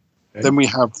 Okay. Then we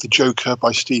have The Joker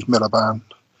by Steve Miller Band.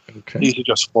 Okay. These are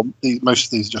just most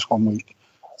of these are just 1 week.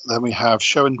 Then we have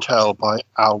Show and Tell by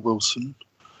Al Wilson.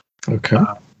 Okay.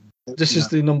 This is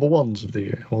the number ones of the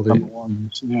year, or the number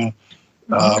ones. Yeah.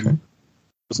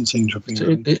 Doesn't seem to have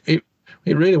been. It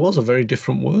really was a very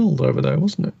different world over there,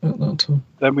 wasn't it, at that time?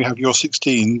 Then we have You're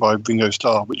 16 by Ringo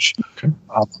Starr, which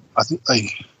I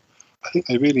think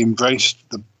they really embraced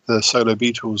the solo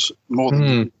Beatles more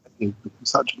than they did,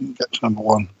 because that didn't get to number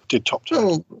one. Did top 10.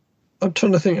 Well, I'm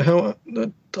trying to think how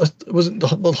was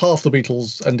it. Well, half the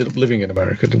Beatles ended up living in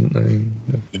America, didn't they?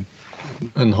 Yeah.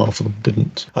 And half of them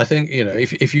didn't. I think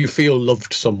if you feel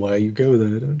loved somewhere, you go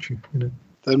there, don't you?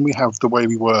 Then we have The Way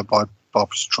We Were by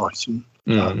Barbra Streisand.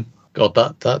 God,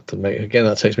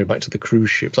 that takes me back to the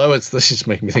cruise ships. This is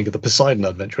making me think of the Poseidon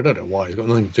Adventure. I don't know why. It's got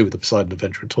nothing to do with the Poseidon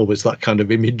Adventure at all, but it's that kind of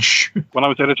image. When I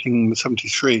was editing the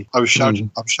 73, I was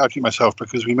shouting at myself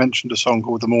because we mentioned a song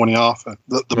called The Morning After,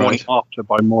 the Morning After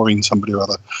by Maureen somebody or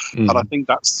other. And I think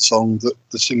that's the song that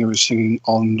the singer is singing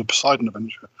on the Poseidon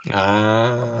Adventure.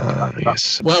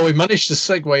 Yes. Well, we've managed to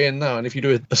segue in now, and if you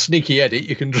do a sneaky edit,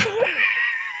 you can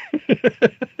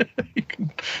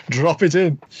drop it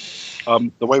in.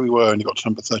 The Way We Were only got to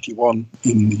number 31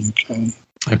 in the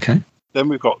UK. Okay. Then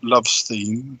we've got Love's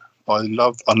Theme by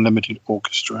Love Unlimited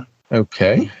Orchestra.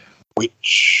 Okay.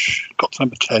 Which got to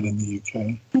number 10 in the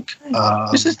UK.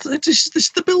 Okay. Is this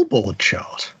the Billboard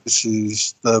chart? This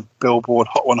is the Billboard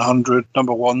Hot 100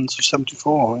 number ones of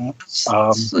 74. Yeah.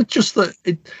 Just that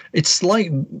it's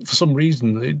like, for some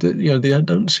reason, they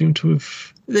don't seem to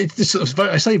have.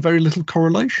 I say very little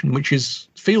correlation, which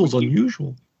feels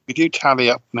unusual. We do tally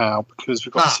up now because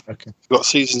we've got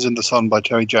Seasons in the Sun by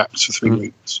Terry Jacks for 3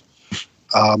 weeks.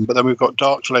 But then we've got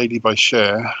Dark Lady by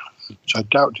Cher, which I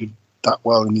doubt did that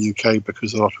well in the UK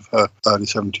because a lot of her early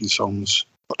 70s songs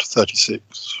got to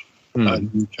 36 in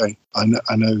the UK.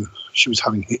 I know she was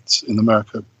having hits in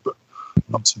America, but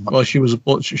not so much. Well, she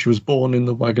was born in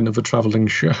the wagon of a travelling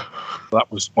show. That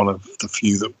was one of the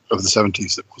few of the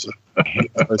 70s that was a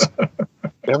hit.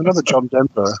 We have another John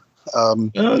Denver.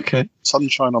 Okay.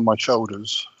 Sunshine on My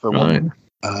Shoulders for one.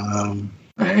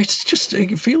 It's just,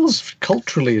 it feels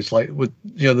culturally, it's like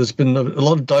there's been a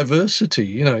lot of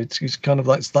diversity. It's kind of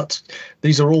like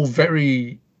these are all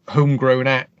very homegrown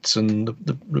acts, and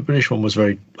the British one was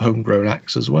very homegrown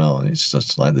acts as well. And it's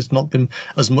just like there's not been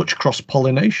as much cross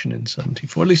pollination in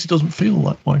 '74. At least it doesn't feel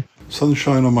that way.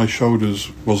 Sunshine on My Shoulders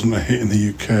wasn't a hit in the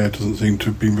UK. It doesn't seem to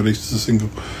have been released as a single.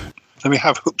 Then we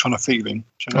have Hooked on a Feeling,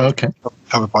 which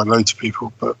covered by loads of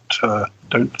people, but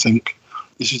don't think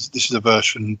this is a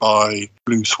version by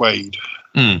Blue Suede.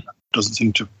 Doesn't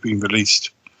seem to have been released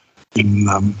in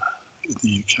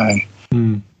the UK.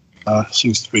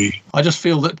 Seems to be. I just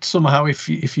feel that somehow if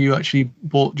you actually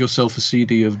bought yourself a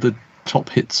CD of the top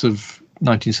hits of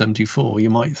 1974, you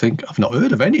might think, I've not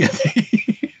heard of any of these.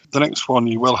 The next one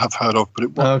you will have heard of, but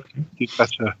it did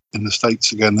better in the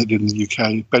States again than it did in the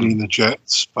UK. Benny and the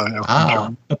Jets by Elton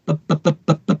John.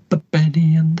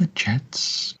 Benny and the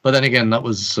Jets. But then again, that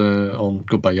was on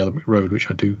Goodbye Yellow Brick Road, which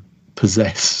I do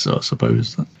possess, so I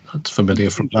suppose that's familiar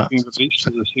from that. Being released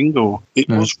as a single. It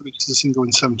was released as a single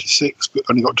in 76, but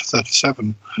only got to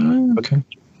 37. Okay.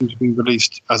 It's been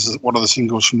released as one of the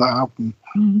singles from that album.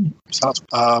 So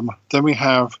then we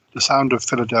have The Sound of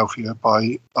Philadelphia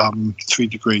by 3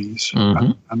 Degrees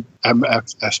and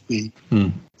MFSB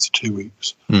for 2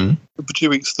 weeks. For 2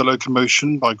 weeks, The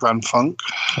Locomotion by Grand Funk.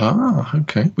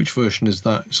 Okay. Which version is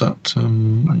that? Is that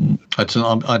I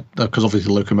don't know, because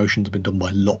obviously The Locomotion's been done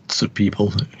by lots of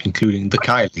people, including the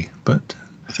Kylie. But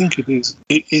I think it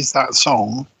is that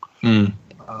song.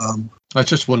 I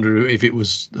just wonder if it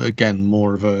was, again,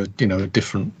 more of a, a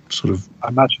different sort of... I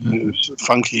imagine it was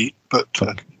funky, but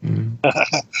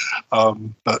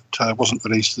wasn't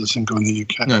released as a single in the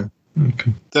UK. No.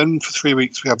 Okay. Then for 3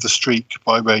 weeks we have The Streak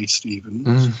by Ray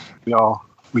Stevens.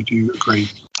 We do agree.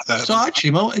 So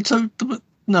actually, well,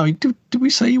 no, did we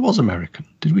say he was American?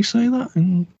 Did we say that?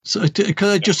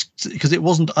 Because it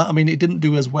wasn't. I mean, it didn't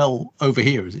do as well over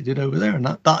here as it did over there, and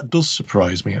that does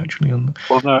surprise me actually.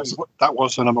 Well, no, that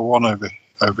was the number one over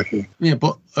here. Yeah,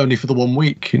 but only for the 1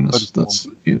 week.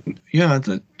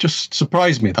 That just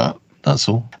surprised me. That's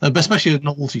all. Especially a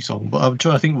novelty song. But I'm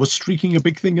trying to think, was streaking a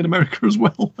big thing in America as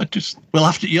well? You'll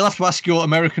have to ask your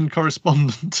American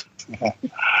correspondent.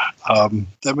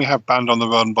 Then we have Band on the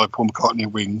Run by Paul McCartney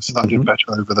and Wings. That did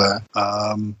better over there.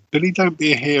 Billy Don't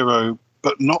Be a Hero,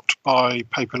 but not by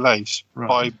Paper Lace,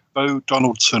 by Bo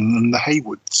Donaldson and the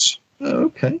Haywoods. Oh,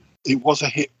 okay. It was a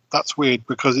hit. That's weird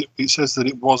because it says that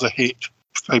it was a hit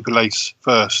for Paper Lace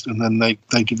first, and then they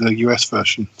did the US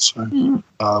version. So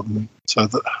so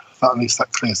that at least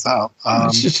that clears that up.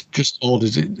 It's just odd.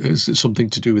 Is it something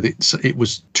to do with it? It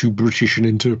was too British an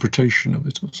interpretation of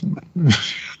it or something?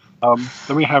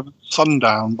 Then we have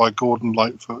Sundown by Gordon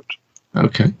Lightfoot.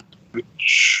 Okay.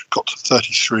 Which got to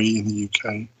 33 in the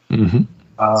UK.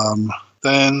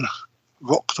 Then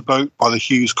Rock the Boat by the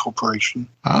Hughes Corporation.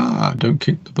 Don't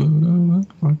kick the boat over.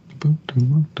 Rock the boat,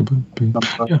 don't rock the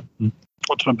boat.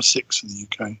 Got to number 6 in the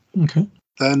UK. Okay.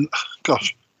 Then,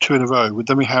 2 in a row.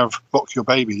 Then we have Rock Your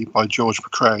Baby by George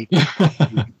McRae.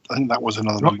 I think that was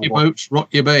another Rock number Your one. Boats,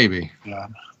 Rock Your Baby. Yeah.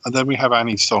 And then we have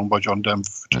Annie's Song by John Denver.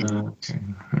 Okay.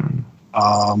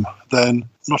 Then,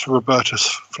 not a Roberta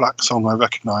Flack song I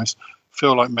recognise,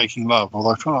 Feel Like Making Love,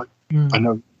 although I feel like I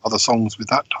know other songs with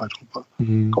that title, but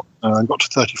got to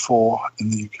 34 in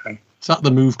the UK. Is that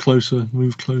the Move Closer,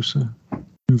 Move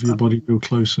Your Body Real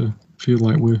Closer, Feel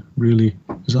Like We're Really...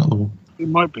 Is that the one? It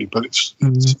might be, but it's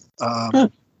okay.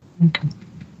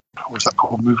 What was that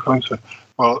called? Move Closer?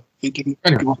 Well, it didn't.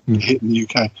 It wasn't hit in the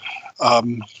UK,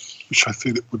 which I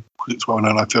feel it would, because it's well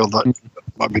known. I feel that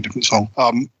might be a different song.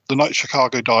 The Night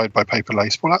Chicago Died by Paper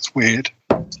Lace. Well, that's weird.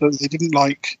 So they didn't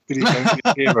like Billy Don't Be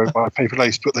a Hero by Paper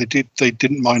Lace, but they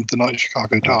didn't mind The Night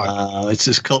Chicago Died. It's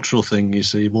this cultural thing, you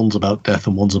see. One's about death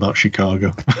and one's about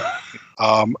Chicago.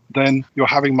 Then You're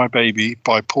Having My Baby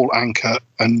by Paul Anka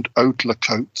and Odla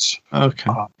Coates.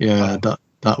 Okay.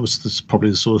 That was probably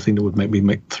the sort of thing that would make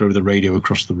me throw the radio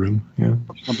across the room. Yeah.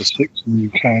 Number 6 in the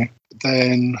UK.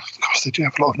 Then, gosh, they do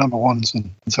have a lot of number ones,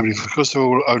 and because they're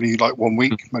all only like 1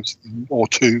 week, most of them, or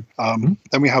 2.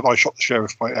 Then we have I Shot the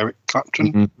Sheriff by Eric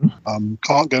Clapton.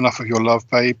 Can't Get Enough of Your Love,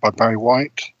 Babe by Barry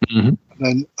White. And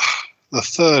then the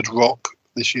third rock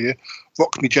this year,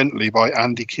 Rock Me Gently by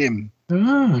Andy Kim.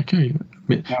 Okay.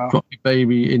 Rock Me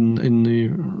Baby in the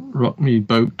Rock Me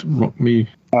Boat, Rock Me...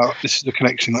 this is the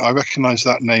connection. I recognise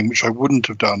that name, which I wouldn't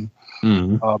have done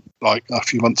like a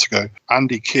few months ago.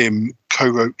 Andy Kim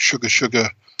co-wrote Sugar Sugar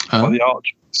by the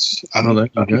Archies, and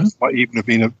might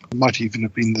even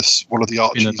have been this one of the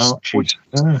Archies.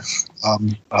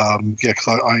 Because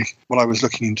when I was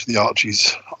looking into the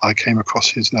Archies, I came across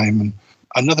his name. And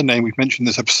another name we've mentioned in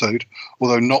this episode,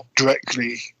 although not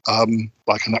directly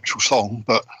like an actual song,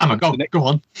 but go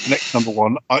on. The next number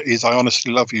one is I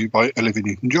Honestly Love You by Olivia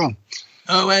Newton-John.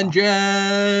 ONJ!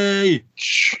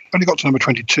 Only got to number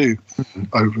 22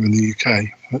 over in the UK.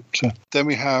 But then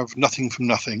we have Nothing from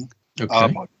Nothing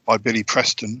by Billy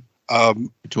Preston.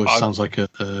 Which always sounds like a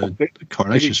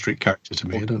Coronation Street character to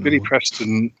me. I don't Billy know.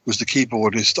 Preston was the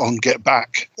keyboardist on Get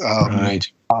Back. Right.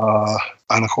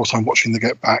 And of course, I'm watching the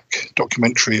Get Back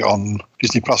documentary on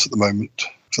Disney Plus at the moment.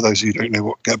 For those of you who don't know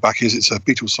what Get Back is, it's a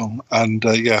Beatles song. And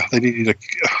they needed a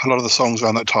lot of the songs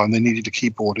around that time, they needed a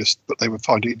keyboardist, but they were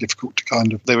finding it difficult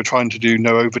to they were trying to do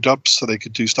no overdubs so they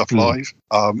could do stuff live.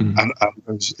 And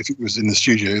if it was in the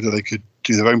studio, that they could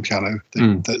do their own piano.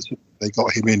 They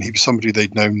got him in. He was somebody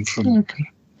they'd known from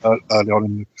early on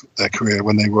in their career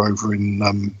when they were over in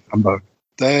Hamburg.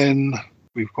 Then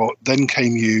we've got Then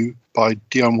Came You by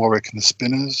Dionne Warwick and the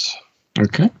Spinners.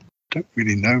 Okay. Don't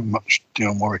really know much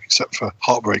Dionne Warwick except for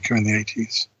Heartbreaker in the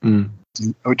 80s.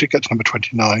 We did get to number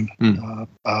 29.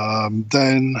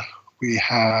 Then we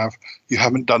have You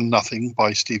Haven't Done Nothing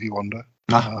by Stevie Wonder,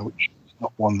 which is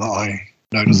not one that I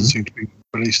know doesn't seem to be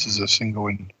released as a single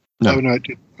in. No,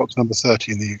 it got to number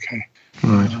 30 in the UK.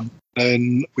 Right.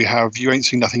 Then we have You Ain't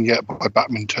Seen Nothing Yet by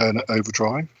Batman Turner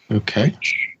Overdrive. Okay.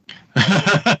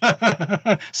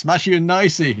 Smash You and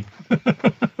Nicey.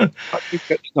 I did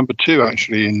get to number 2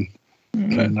 actually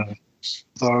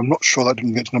though I'm not sure that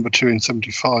didn't get to number 2 in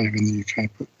 75 in the UK.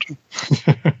 But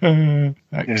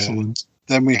excellent. Yeah.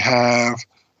 Then we have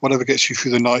Whatever Gets You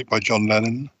Through the Night by John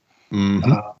Lennon,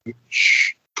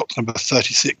 which got to number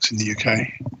 36 in the UK.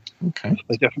 Okay.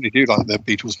 They definitely do like their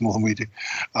Beatles more than we do.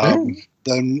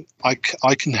 Then I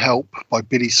Can Help by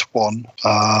Billy Swan.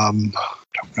 Don't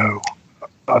know.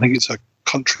 I think it's a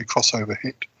country crossover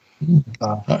hit.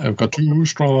 I've got 2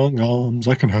 strong arms,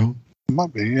 I can help.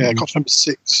 Might be, yeah. It got to number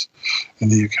 6 in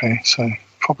the UK, so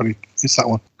probably is that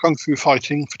one. Kung Fu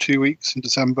Fighting for 2 weeks in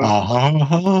December.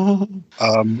 Cats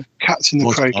in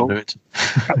the Cradle.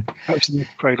 Cats in the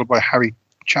Cradle by Harry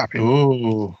Chapin.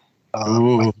 Oh,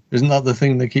 isn't that the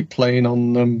thing they keep playing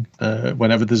on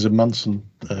whenever there's a Manson?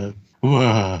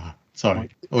 Sorry.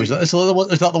 Oh, is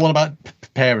that the one about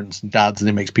parents and dads and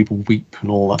it makes people weep and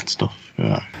all that stuff?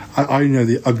 Yeah. I know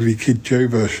the Ugly Kid Joe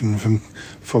version from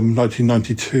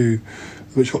 1992,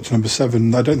 which got to number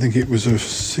 7. I don't think it was a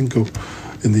single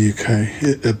in the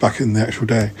UK back in the actual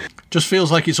day. Just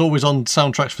feels like it's always on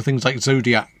soundtracks for things like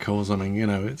Zodiac or something, you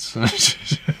know. It's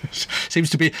seems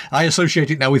to be. I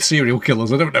associate it now with serial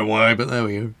killers. I don't know why, but there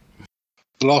we go.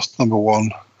 The last number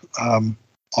 1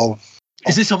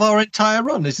 Is this of our entire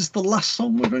run? Is this the last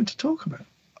song we're going to talk about?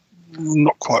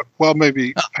 Not quite. Well,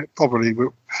 maybe, probably.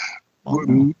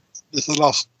 It's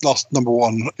the last number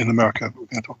 1 in America we're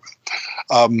going to talk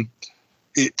about.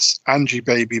 It's Angie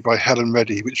Baby by Helen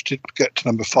Reddy, which did get to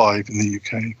number 5 in the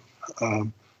UK.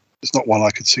 It's not one I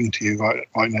could sing to you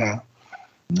right now.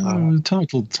 No, the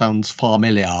title sounds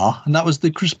familiar, and that was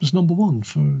the Christmas number 1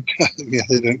 for. Yeah,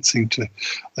 they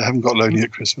haven't got Lonely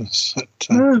at Christmas.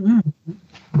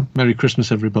 Merry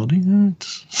Christmas, everybody.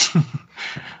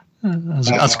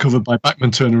 As covered by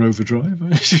Bachman Turner Overdrive.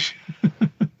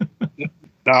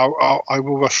 Now I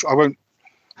will rush. I won't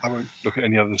look at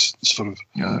any other sort of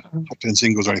top 10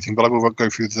 singles or anything, but I will go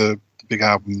through the big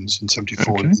albums in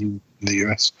 '74 in the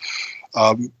US.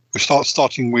 We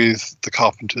starting with the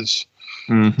Carpenters,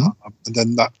 and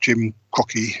then that Jim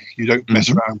Crockey. You don't mess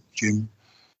around, Jim.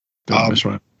 Don't mess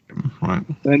around. Right.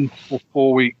 Then for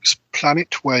 4 weeks,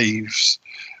 Planet Waves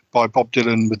by Bob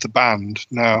Dylan with the band.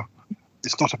 Now,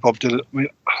 it's not a Bob Dylan. I mean,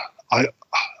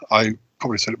 I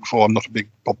probably said it before. I'm not a big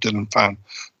Bob Dylan fan,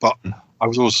 but I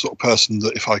was always the sort of person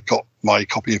that if I got my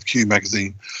copy of Q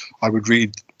magazine, I would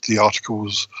read the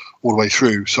articles all the way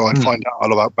through. So I'd find out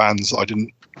all about bands that I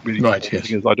didn't really, I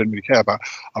didn't really care about.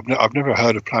 I've never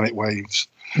heard of Planet Waves.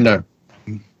 No.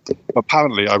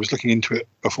 Apparently, I was looking into it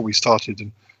before we started,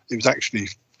 and it was actually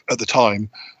at the time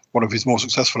one of his more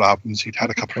successful albums. He'd had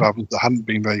a couple of albums that hadn't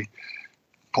been very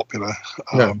popular.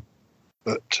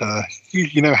 But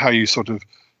you know how you sort of,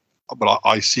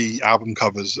 I see album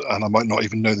covers and I might not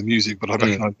even know the music, but I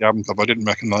recognise the album cover. I didn't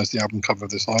recognise the album cover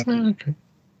of this either.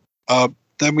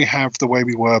 Then we have The Way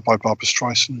We Were by Barbra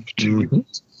Streisand for 2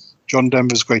 weeks. John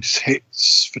Denver's Greatest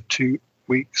Hits for 2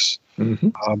 weeks.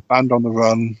 Band on the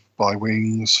Run by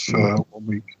Wings for 1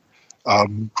 week.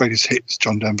 Greatest Hits,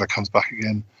 John Denver comes back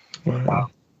again.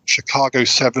 Chicago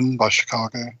 7 by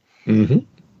Chicago.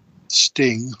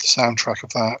 Sting, the soundtrack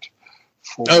of that.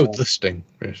 The Sting.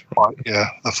 Yes. For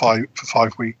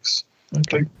 5 weeks.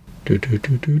 Okay.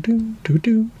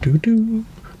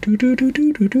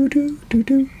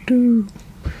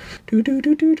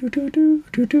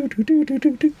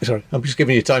 Sorry, I'm just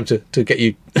giving you time to get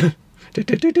you.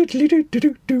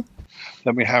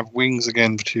 Then we have Wings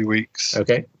again for 2 weeks.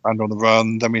 Okay. Band on the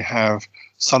Run. Then we have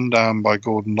Sundown by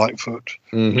Gordon Lightfoot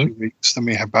for 2 weeks. Then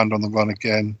we have Band on the Run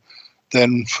again.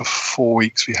 Then for 4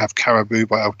 weeks we have Caribou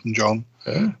by Elton John.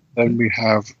 Then we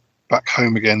have Back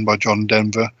Home Again by John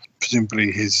Denver,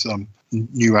 presumably his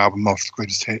new album after the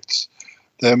greatest hits.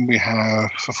 Then we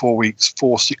have, for 4 weeks,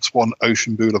 461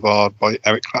 Ocean Boulevard by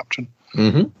Eric Clapton.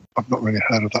 Mm-hmm. I've not really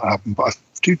heard of that album, but I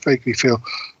do vaguely feel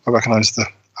I recognise the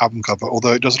album cover,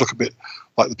 although it does look a bit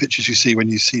like the pictures you see when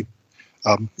you see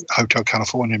Hotel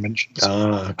California mentions.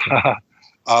 Okay.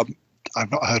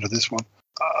 I've not heard of this one.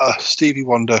 Stevie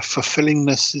Wonder,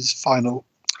 Fulfillingness is finale.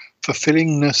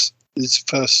 Fulfillingness is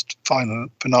first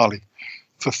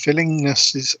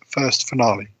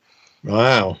finale.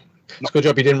 Wow. It's a good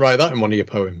job you didn't write that in one of your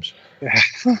poems. Yeah.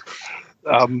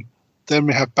 Then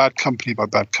we have Bad Company by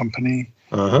Bad Company.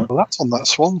 Uh-huh. Well, that's on that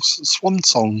Swan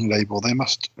Song label. They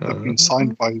must have been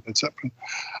signed by Led Zeppelin.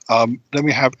 Then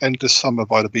we have Endless Summer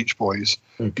by the Beach Boys,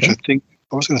 which I think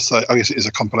I was going to say. Oh yes, it is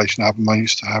a compilation album. I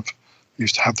used to have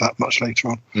that much later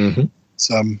on. Mm-hmm. It's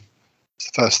the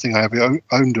first thing I ever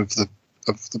owned of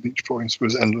the Beach Boys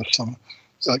was Endless Summer.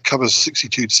 It covers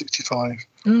 62 to 65.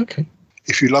 Okay.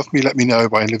 If You Love Me, Let Me Know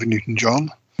by Olivia Newton-John.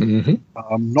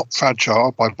 Mm-hmm. Not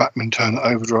Fragile by Bachman Turner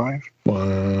Overdrive.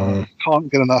 Wow.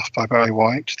 Can't Get Enough by Barry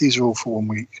White. These are all for 1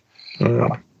 week.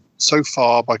 So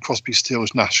Far by Crosby,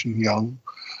 Stills, Nash and Young.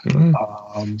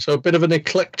 So a bit of an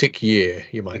eclectic year,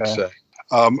 you might say.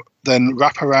 Then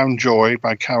Wrap Around Joy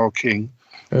by Carole King,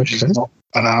 which is not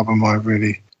an album I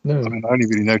really... No. I mean, I only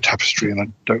really know Tapestry, and I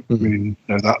don't really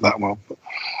know that well. But,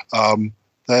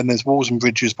 then there's Walls and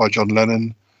Bridges by John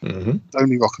Lennon. Mm-hmm.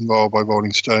 Only Rock and Roll by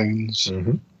Rolling Stones.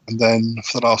 Mm-hmm. And then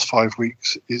for the last 5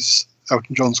 weeks is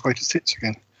Elton John's Greatest Hits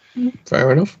again.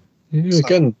 Fair enough. Yeah,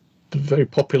 again, very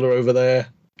popular over there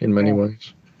in many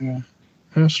ways. Yeah.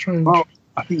 How strange. Well,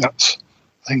 I think that's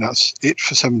it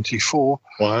for 74.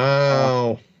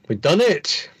 Wow. We've done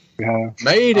it. We have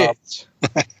made it.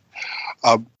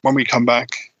 When we come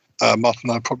back, Martin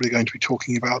and I are probably going to be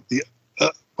talking about the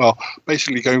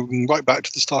basically going right back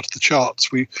to the start of the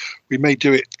charts. We may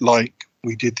do it like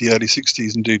we did the early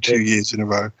 60s and do 2 years in a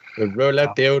row. We'll roll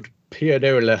out the old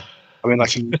pianola. I mean,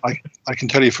 I can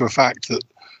tell you for a fact that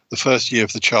the first year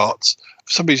of the charts,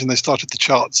 for some reason they started the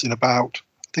charts in about,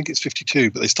 I think it's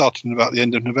 52, but they started in about the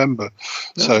end of November.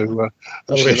 So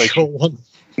that'll be a short one.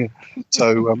 Yeah.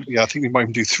 So I think we might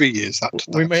even do 3 years.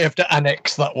 We may have to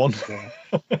annex that one.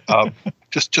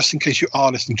 Just in case you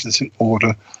are listening to this in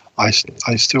order, I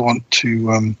still want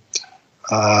to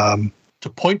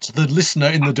point the listener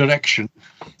in the direction.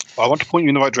 I want to point you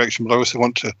in the right direction, but I also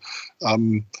want to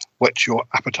whet your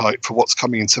appetite for what's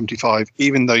coming in 75.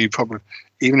 Even though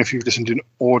even if you've listened in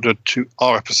order to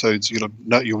our episodes,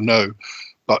 you'll know.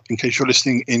 But in case you're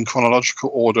listening in chronological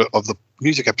order of the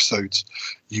music episodes,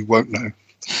 you won't know.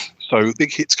 So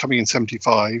big hits coming in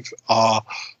 75 are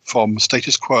from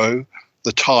Status Quo,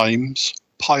 The Times,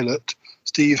 Pilot,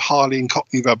 Steve Harley and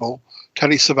Cockney Rebel,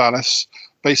 Telly Savalas,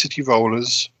 Bay City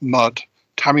Rollers, Mud,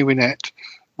 Tammy Wynette,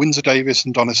 Windsor Davis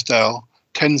and Don Estelle,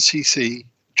 10cc,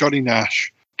 Johnny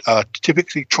Nash,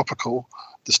 Typically Tropical,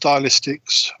 The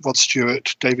Stylistics, Rod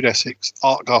Stewart, David Essex,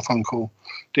 Art Garfunkel,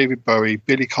 David Bowie,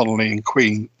 Billy Connolly and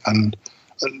Queen, and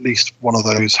at least one of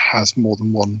those has more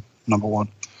than one number one.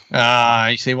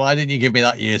 You see, why didn't you give me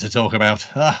that year to talk about?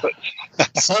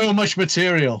 So much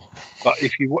material. But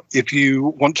if you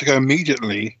want to go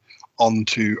immediately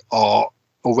onto our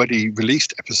already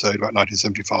released episode about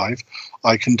 1975,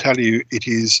 I can tell you it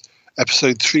is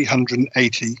episode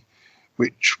 380,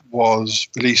 which was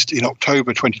released in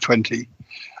October 2020,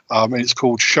 and it's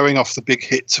called "Showing Off the Big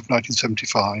Hits of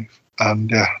 1975."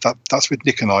 And that's with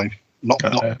Nick and I, not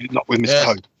with Mr.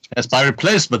 Hope. It's by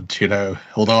replacement,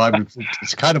 although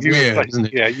it's kind of weird, isn't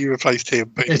it? Yeah, you replaced him.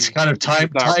 But it's kind of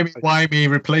timey-wimey,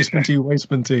 replacementy,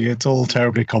 wastementy. It's all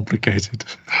terribly complicated.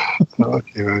 Oh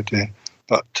dear.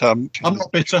 But I'm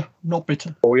not bitter.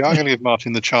 Well, we are going to give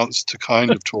Martin the chance to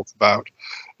kind of talk about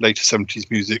later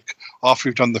 70s music. After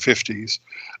we've done the 50s,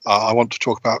 I want to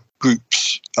talk about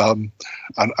groups and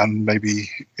maybe,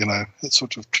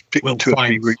 sort of pick 2 or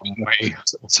 3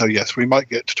 groups. So yes, we might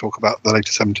get to talk about the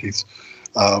later 70s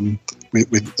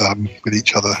with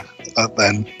each other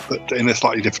then, but in a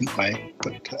slightly different way.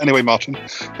 But anyway, Martin,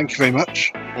 thank you very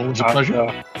much. Always a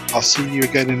pleasure. I'll see you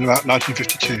again in about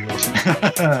 1952 or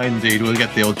something. Indeed, we'll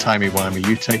get the old timey-wimey.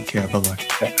 You take care, bye-bye.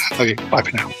 Yeah. Okay, bye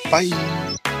for now.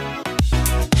 Bye.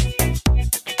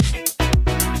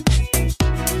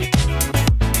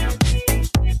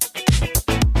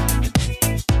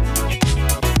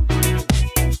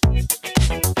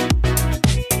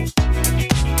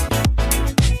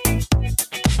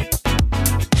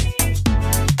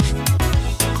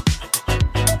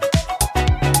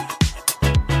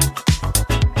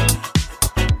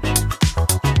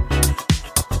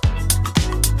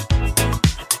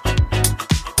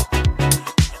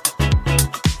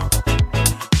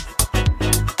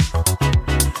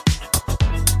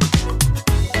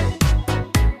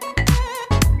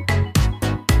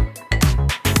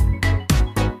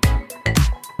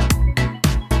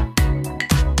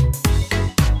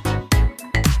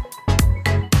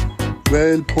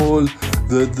 Well, Paul,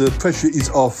 the pressure is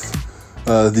off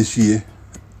this year.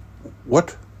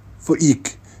 What? For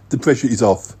Eek, the pressure is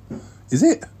off. Is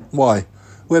it? Why?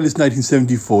 Well, it's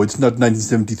 1974. It's not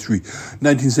 1973.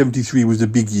 1973 was a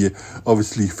big year,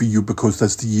 obviously, for you because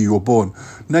that's the year you were born.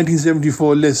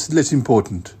 1974, less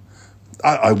important.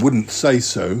 I wouldn't say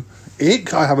so.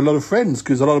 Ick, I have a lot of friends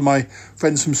because a lot of my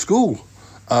friends from school,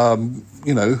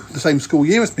 the same school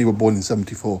year as me were born in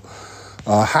 74.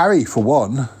 Harry, for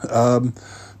one.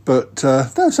 But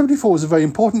 74 was a very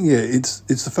important year. It's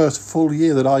the first full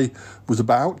year that I was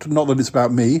about. Not that it's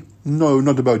about me. No,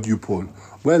 not about you, Paul.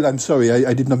 Well, I'm sorry,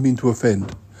 I did not mean to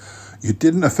offend. You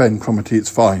didn't offend, Cromitty, it's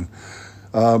fine.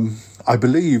 I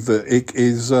believe that Ick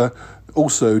is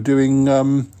also doing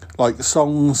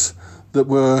songs that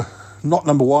were not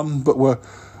number one, but were,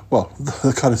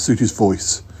 the kind of suit his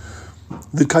voice.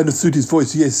 The kind of suit his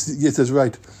voice, yes, that's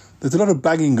right. There's a lot of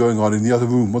banging going on in the other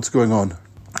room. What's going on?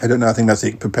 I don't know, I think that's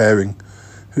Ick preparing.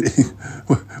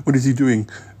 What is he doing?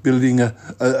 Building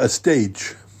a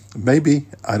stage? Maybe,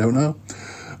 I don't know.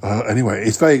 Anyway,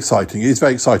 it's very exciting. It's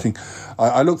very exciting.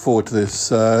 I look forward to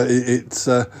this. It's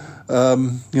the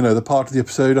part of the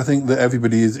episode. I think that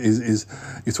everybody is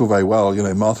it's all very well.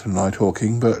 Martin and I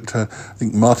talking, but I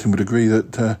think Martin would agree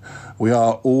that we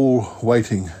are all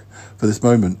waiting for this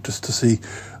moment just to see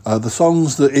the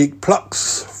songs that it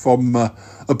plucks from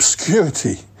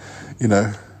obscurity.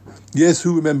 Yes,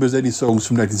 who remembers any songs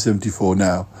from 1974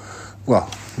 now? Well,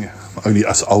 yeah, only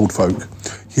us old folk.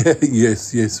 Yeah,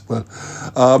 yes. Well,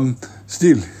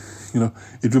 still,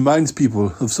 it reminds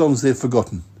people of songs they've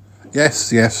forgotten.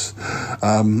 Yes.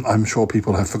 I'm sure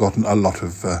people have forgotten a lot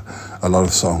of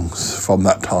songs from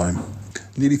that time.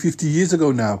 Nearly 50 years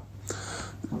ago now.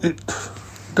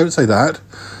 Don't say that.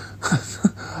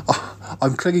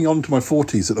 I'm clinging on to my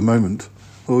 40s at the moment.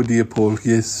 Oh dear, Paul.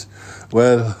 Yes.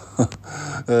 Well,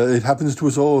 it happens to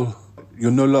us all.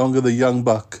 You're no longer the young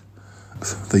buck.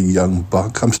 The young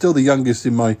buck. I'm still the youngest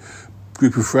in my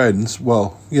group of friends.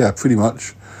 Well, yeah, pretty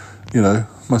much. My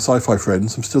sci-fi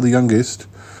friends. I'm still the youngest.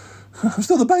 I'm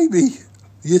still the baby.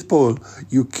 Yes, Paul.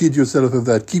 You kid yourself of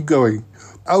that. Keep going.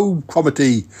 Oh,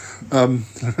 Cromitty. I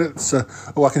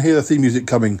can hear the theme music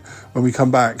coming. When we come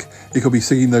back, it could be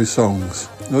singing those songs.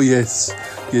 Oh, yes.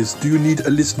 Do you need a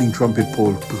listening trumpet,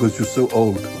 Paul? Because you're so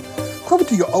old.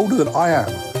 Cromitty, you're older than I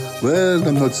am. Well,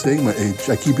 I'm not saying my age.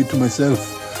 I keep it to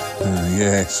myself.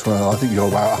 Yes, well, I think you're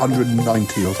about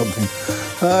 190 or something.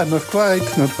 Not quite,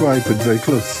 but very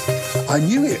close. I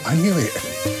knew it. I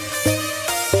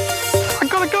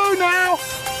gotta go now.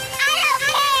 I don't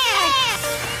care.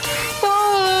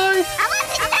 Bye. I want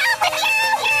to go with you.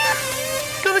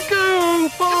 Gotta go.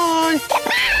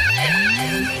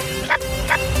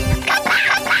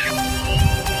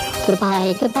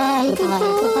 Bye. Goodbye.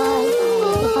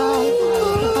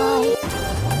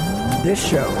 This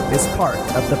show is part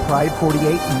of the Pride 48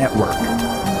 network.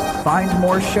 Find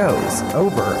more shows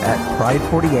over at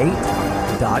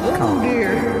pride48.com. Oh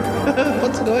dear,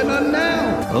 what's going on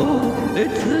now? Oh,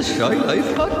 it's the Shy Life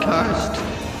Podcast.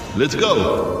 Let's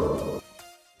go.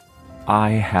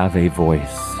 I have a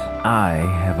voice. I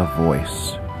have a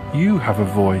voice. You have a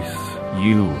voice.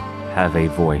 You have a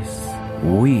voice.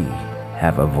 We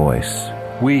have a voice.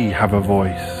 We have a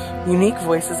voice. Unique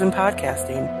voices in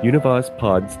podcasting.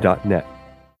 UnivazPods.net.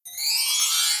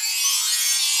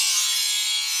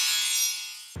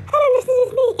 Hello, listeners,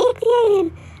 it's me, Ick the Alien.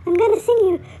 I'm going to sing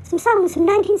you some songs from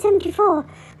 1974.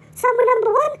 Some were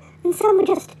number one, and some were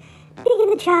just big in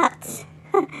the charts.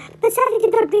 But sadly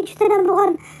did not reach the number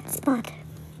one spot.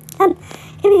 Here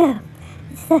we go.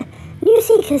 It's the New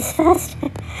Seekers first.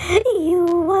 You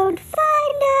won't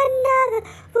find another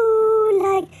fool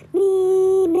like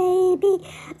me, maybe.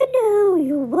 No,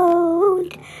 you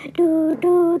won't. Do,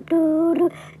 do, do, do,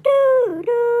 do, do,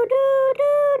 do,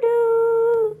 do, do.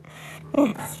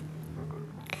 Yes.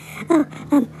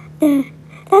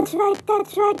 That's right, we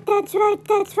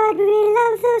really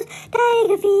love those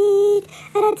tiger feet.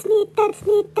 That's neat.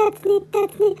 I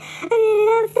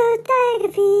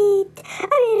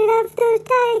really love those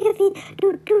tiger feet. Do,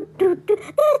 do, do, do,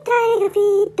 those tiger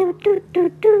feet. Do, do, do,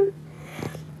 do.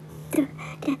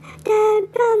 Down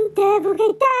from Devil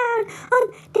Gate, down on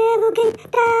Devil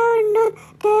Gate, down on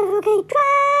Devil Gate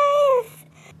Drive.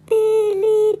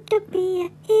 Billy to be a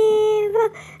hero.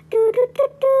 Do do do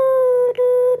do do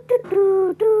do do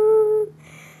do.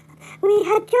 We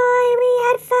had joy, we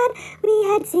had fun, we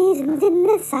had seasons in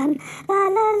the sun. La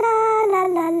la la la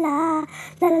la la,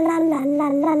 la la la la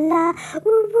la la.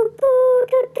 Woo woo woo,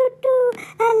 do do do,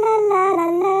 la la la la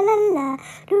la la.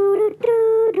 Do do do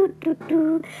do do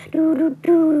do do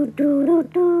do do do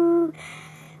do.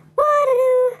 What to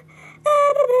do?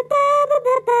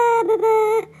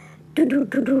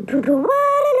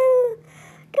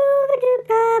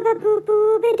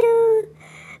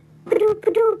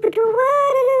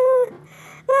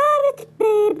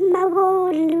 My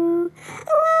Waterloo,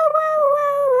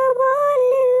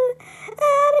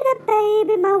 Waterloo,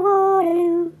 baby, my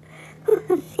Waterloo.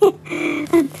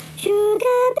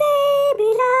 Sugar baby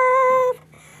love,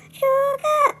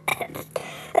 sugar.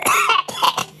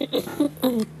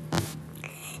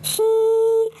 She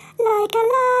like a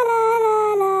la la la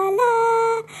la la,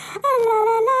 a la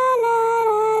la la la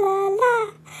la la,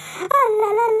 a la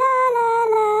la la la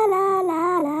la la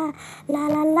la la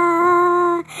la la.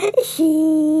 She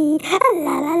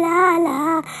la la la la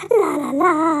la la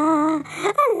la,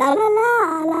 la la la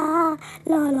la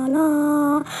la la la,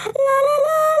 la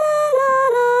la la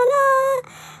la la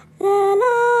la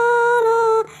la la.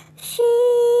 She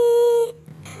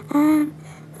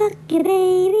fuck you,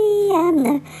 baby, I'm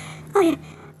the. Oh yeah.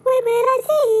 When will I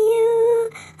see you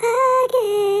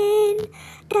again?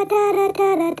 Da da da da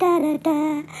da da da da.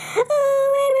 Oh,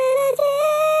 when will I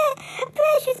see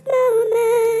precious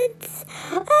moments?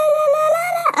 Oh, la la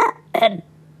la la.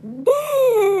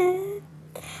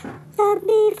 Love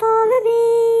me for a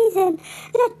reason.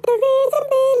 Let the reason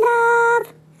be love.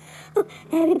 Oh,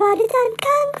 everybody's on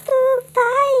kung fu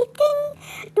fighting.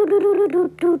 Do do do do do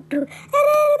do do. And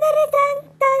everybody's on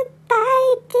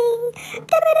fighting.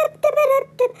 Dip it up, dip it up,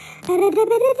 dip. And a little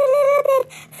bit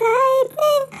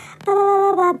frightening. Ba ba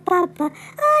ba ba ba.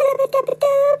 All of it, dip it,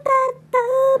 do ba ba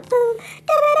boom.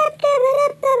 Dip it up, dip it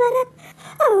up, dip it up.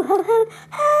 Oh ho ho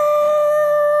ho.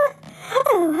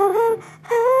 Oh ho ho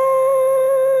ho.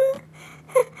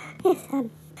 Yes,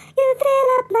 you fill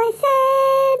up my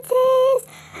senses.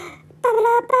 Ba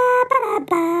ba ba ba ba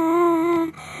ba.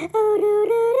 Oh do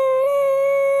do do do.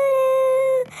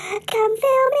 Come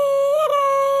fill me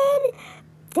again.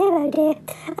 Dear oh dear.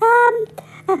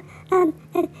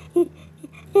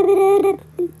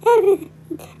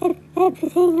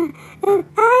 Everything I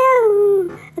owe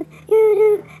you do.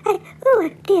 Oh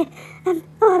dear.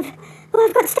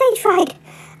 I've got stage fright.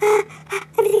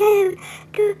 Everything I owe.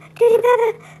 Do.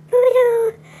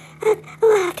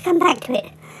 I'll have to come back to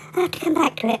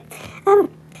it.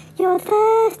 You're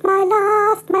first, my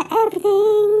last, my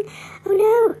everything. Oh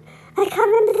no, I can't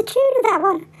remember the tune of that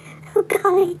one. Oh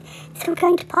golly, it's all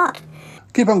going to pot.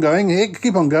 Keep on going, Hick.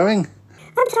 Keep on going.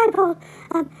 I'm sorry, Paul.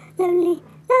 I'm lonely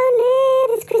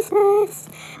this Christmas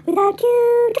without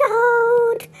you to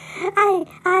hold. I,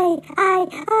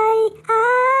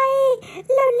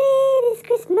 lonely this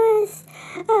Christmas.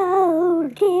 Oh,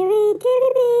 dearie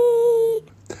me.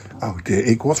 Oh dear,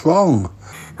 Hick, what's wrong?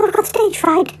 Oh, I've got stage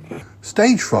fright.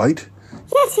 Stage fright?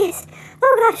 Yes.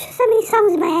 Oh gosh, so many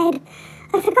songs in my head.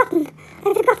 I've forgotten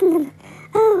them.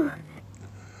 Oh.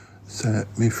 Set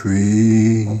me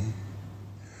free.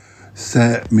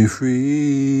 Set me free.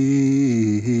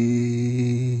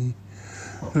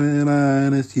 The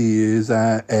honest years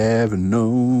I ever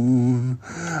known.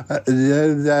 Do.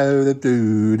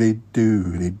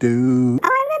 Oh,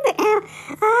 I remember it now.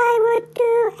 I would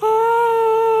do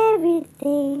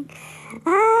everything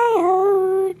I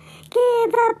own.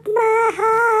 Give up my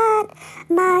heart,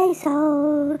 my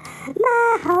soul,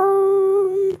 my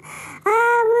home.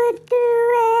 I would do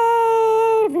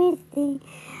everything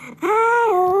I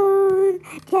own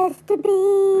just to be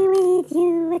with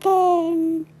you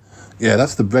again. Yeah,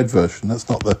 that's the red version. That's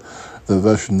not the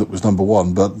version that was number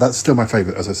one, but that's still my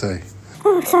favourite, as I say.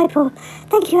 Oh, sorry, Paul.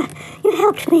 Thank you. You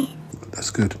helped me. That's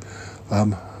good.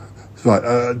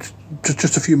 Right,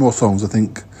 just a few more songs, I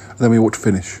think, and then we ought to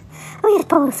finish. Oh, yes,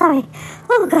 Paul, sorry.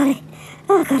 Oh, golly,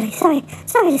 sorry,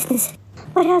 listeners.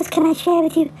 What else can I share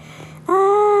with you?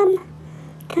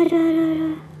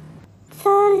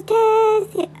 Solitaire's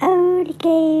the only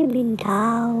game in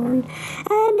town,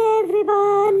 and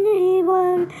everybody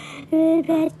won't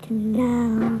regret him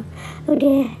now. Oh,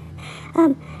 dear.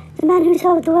 The man who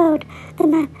sold the world, the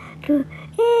man who...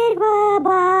 Wah,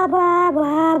 wah, wah,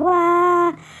 wah,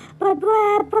 wah. Wah,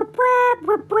 wah, wah, wah,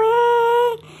 wah,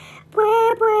 wah. Wah,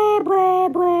 wah, wah,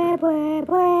 wah, wah,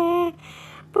 wah.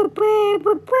 Wah, wah,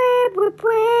 wah, wah, wah,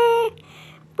 wah.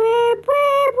 Wah,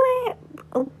 wah, wah.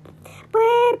 Oh.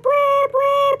 Wah, wah,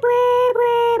 wah, wah,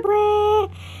 wah, wah.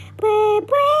 Wah,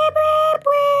 wah, wah,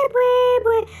 wah, wah,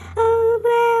 wah. Oh,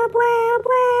 wah, wah,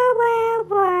 wah, wah,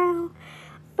 wah.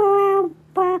 Wah,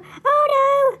 wah. Oh, no,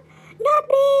 not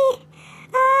me.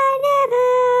 I never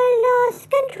lost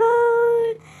control.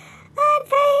 I'm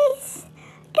face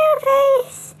to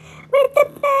face with the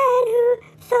man who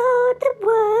sold the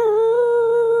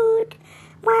world.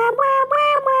 Wah, wah,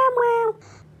 wah, wah, wah.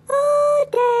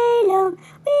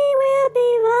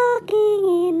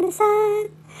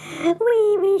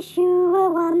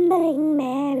 rumbling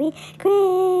Merry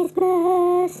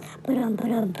Christmas. All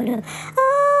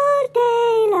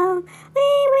day long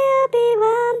we will be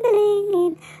rumbling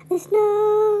in the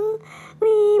snow.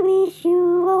 We wish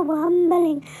you a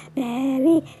rumbling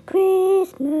Merry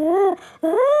Christmas.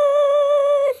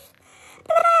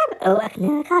 Oh, I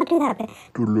can't do that bit.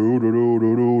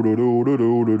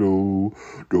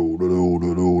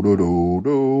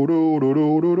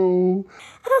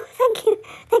 Oh,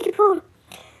 thank you, Paul.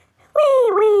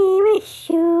 We wish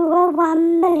you a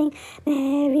rumbling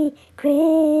Merry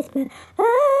Christmas.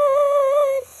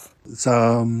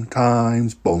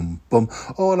 Sometimes, boom, boom,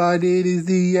 all I need is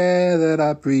the air that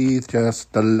I breathe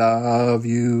just to love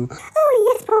you.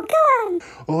 Oh, yes, Paul, go on.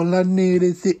 All I need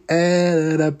is the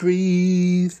air that I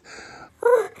breathe.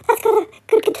 Oh, that's got a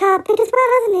good guitar bit as well,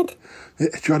 hasn't it?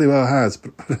 It jolly well has,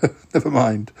 but never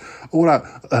mind. All right,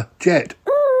 Jet.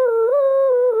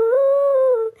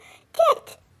 Ooh,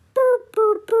 Jet. Boo,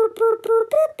 boo, boo, boo, boo,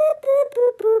 boo, boo, boo,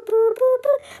 boo, boo, boo, boo,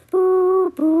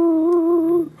 boo,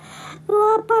 boo.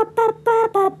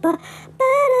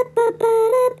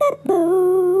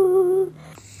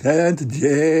 And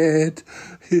Jet,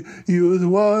 yours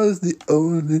was the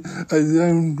only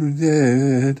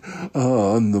jet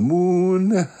on the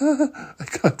moon. I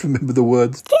can't remember the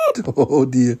words. Jet. Oh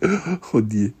dear. I get a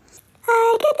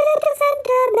little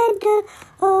sentimental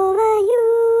over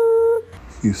you.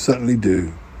 You certainly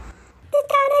do. This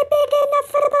town ain't big enough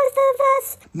for the both of us.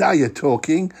 Now you're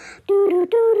talking.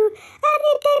 Do-do-do-do. And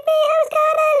you take me who's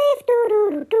gonna leave.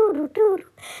 Do-do-do-do-do.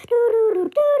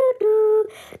 Do-do-do-do-do.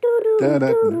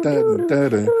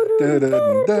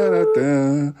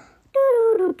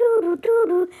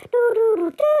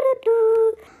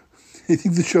 You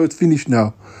think the show's finished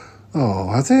now?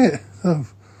 Oh, has it? Oh,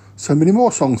 so many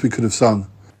more songs we could have sung.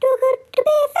 Too good to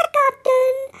be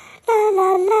forgotten. La la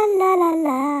la la la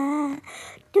la.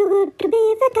 Too good to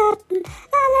be forgotten.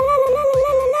 La la la la la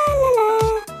la la la la.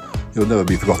 You'll never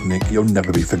be forgotten, Nick. You'll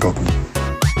never be forgotten.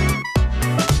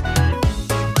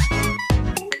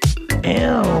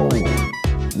 Ew!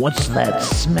 What's that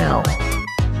smell?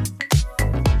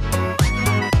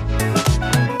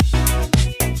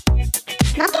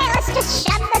 Okay, let's just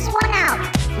shut this one out.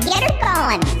 Get her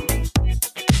going.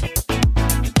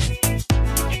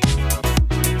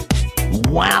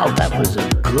 Wow, that was a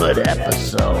good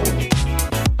episode.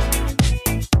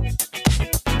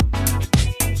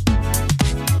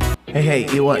 Hey,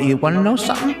 you want to know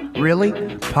something? Really?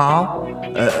 Paul?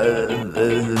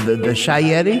 The Shy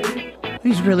Yeti?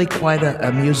 He's really quite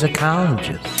a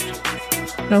musicologist.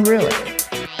 No, really.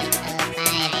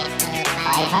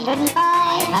 500.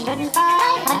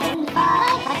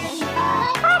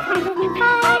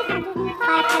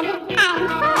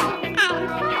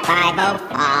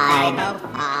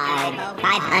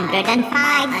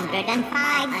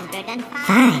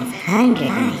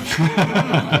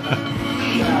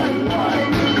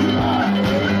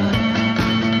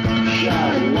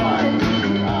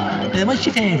 What's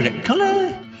your favourite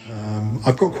colour?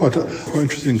 I've got quite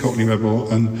interested in Cockney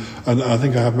Rebel, and I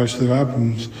think I have most of their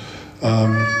albums.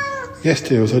 Yes,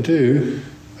 Deals, I do.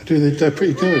 They're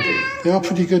pretty good. They are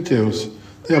pretty good, Deals.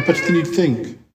 They are better than you'd think.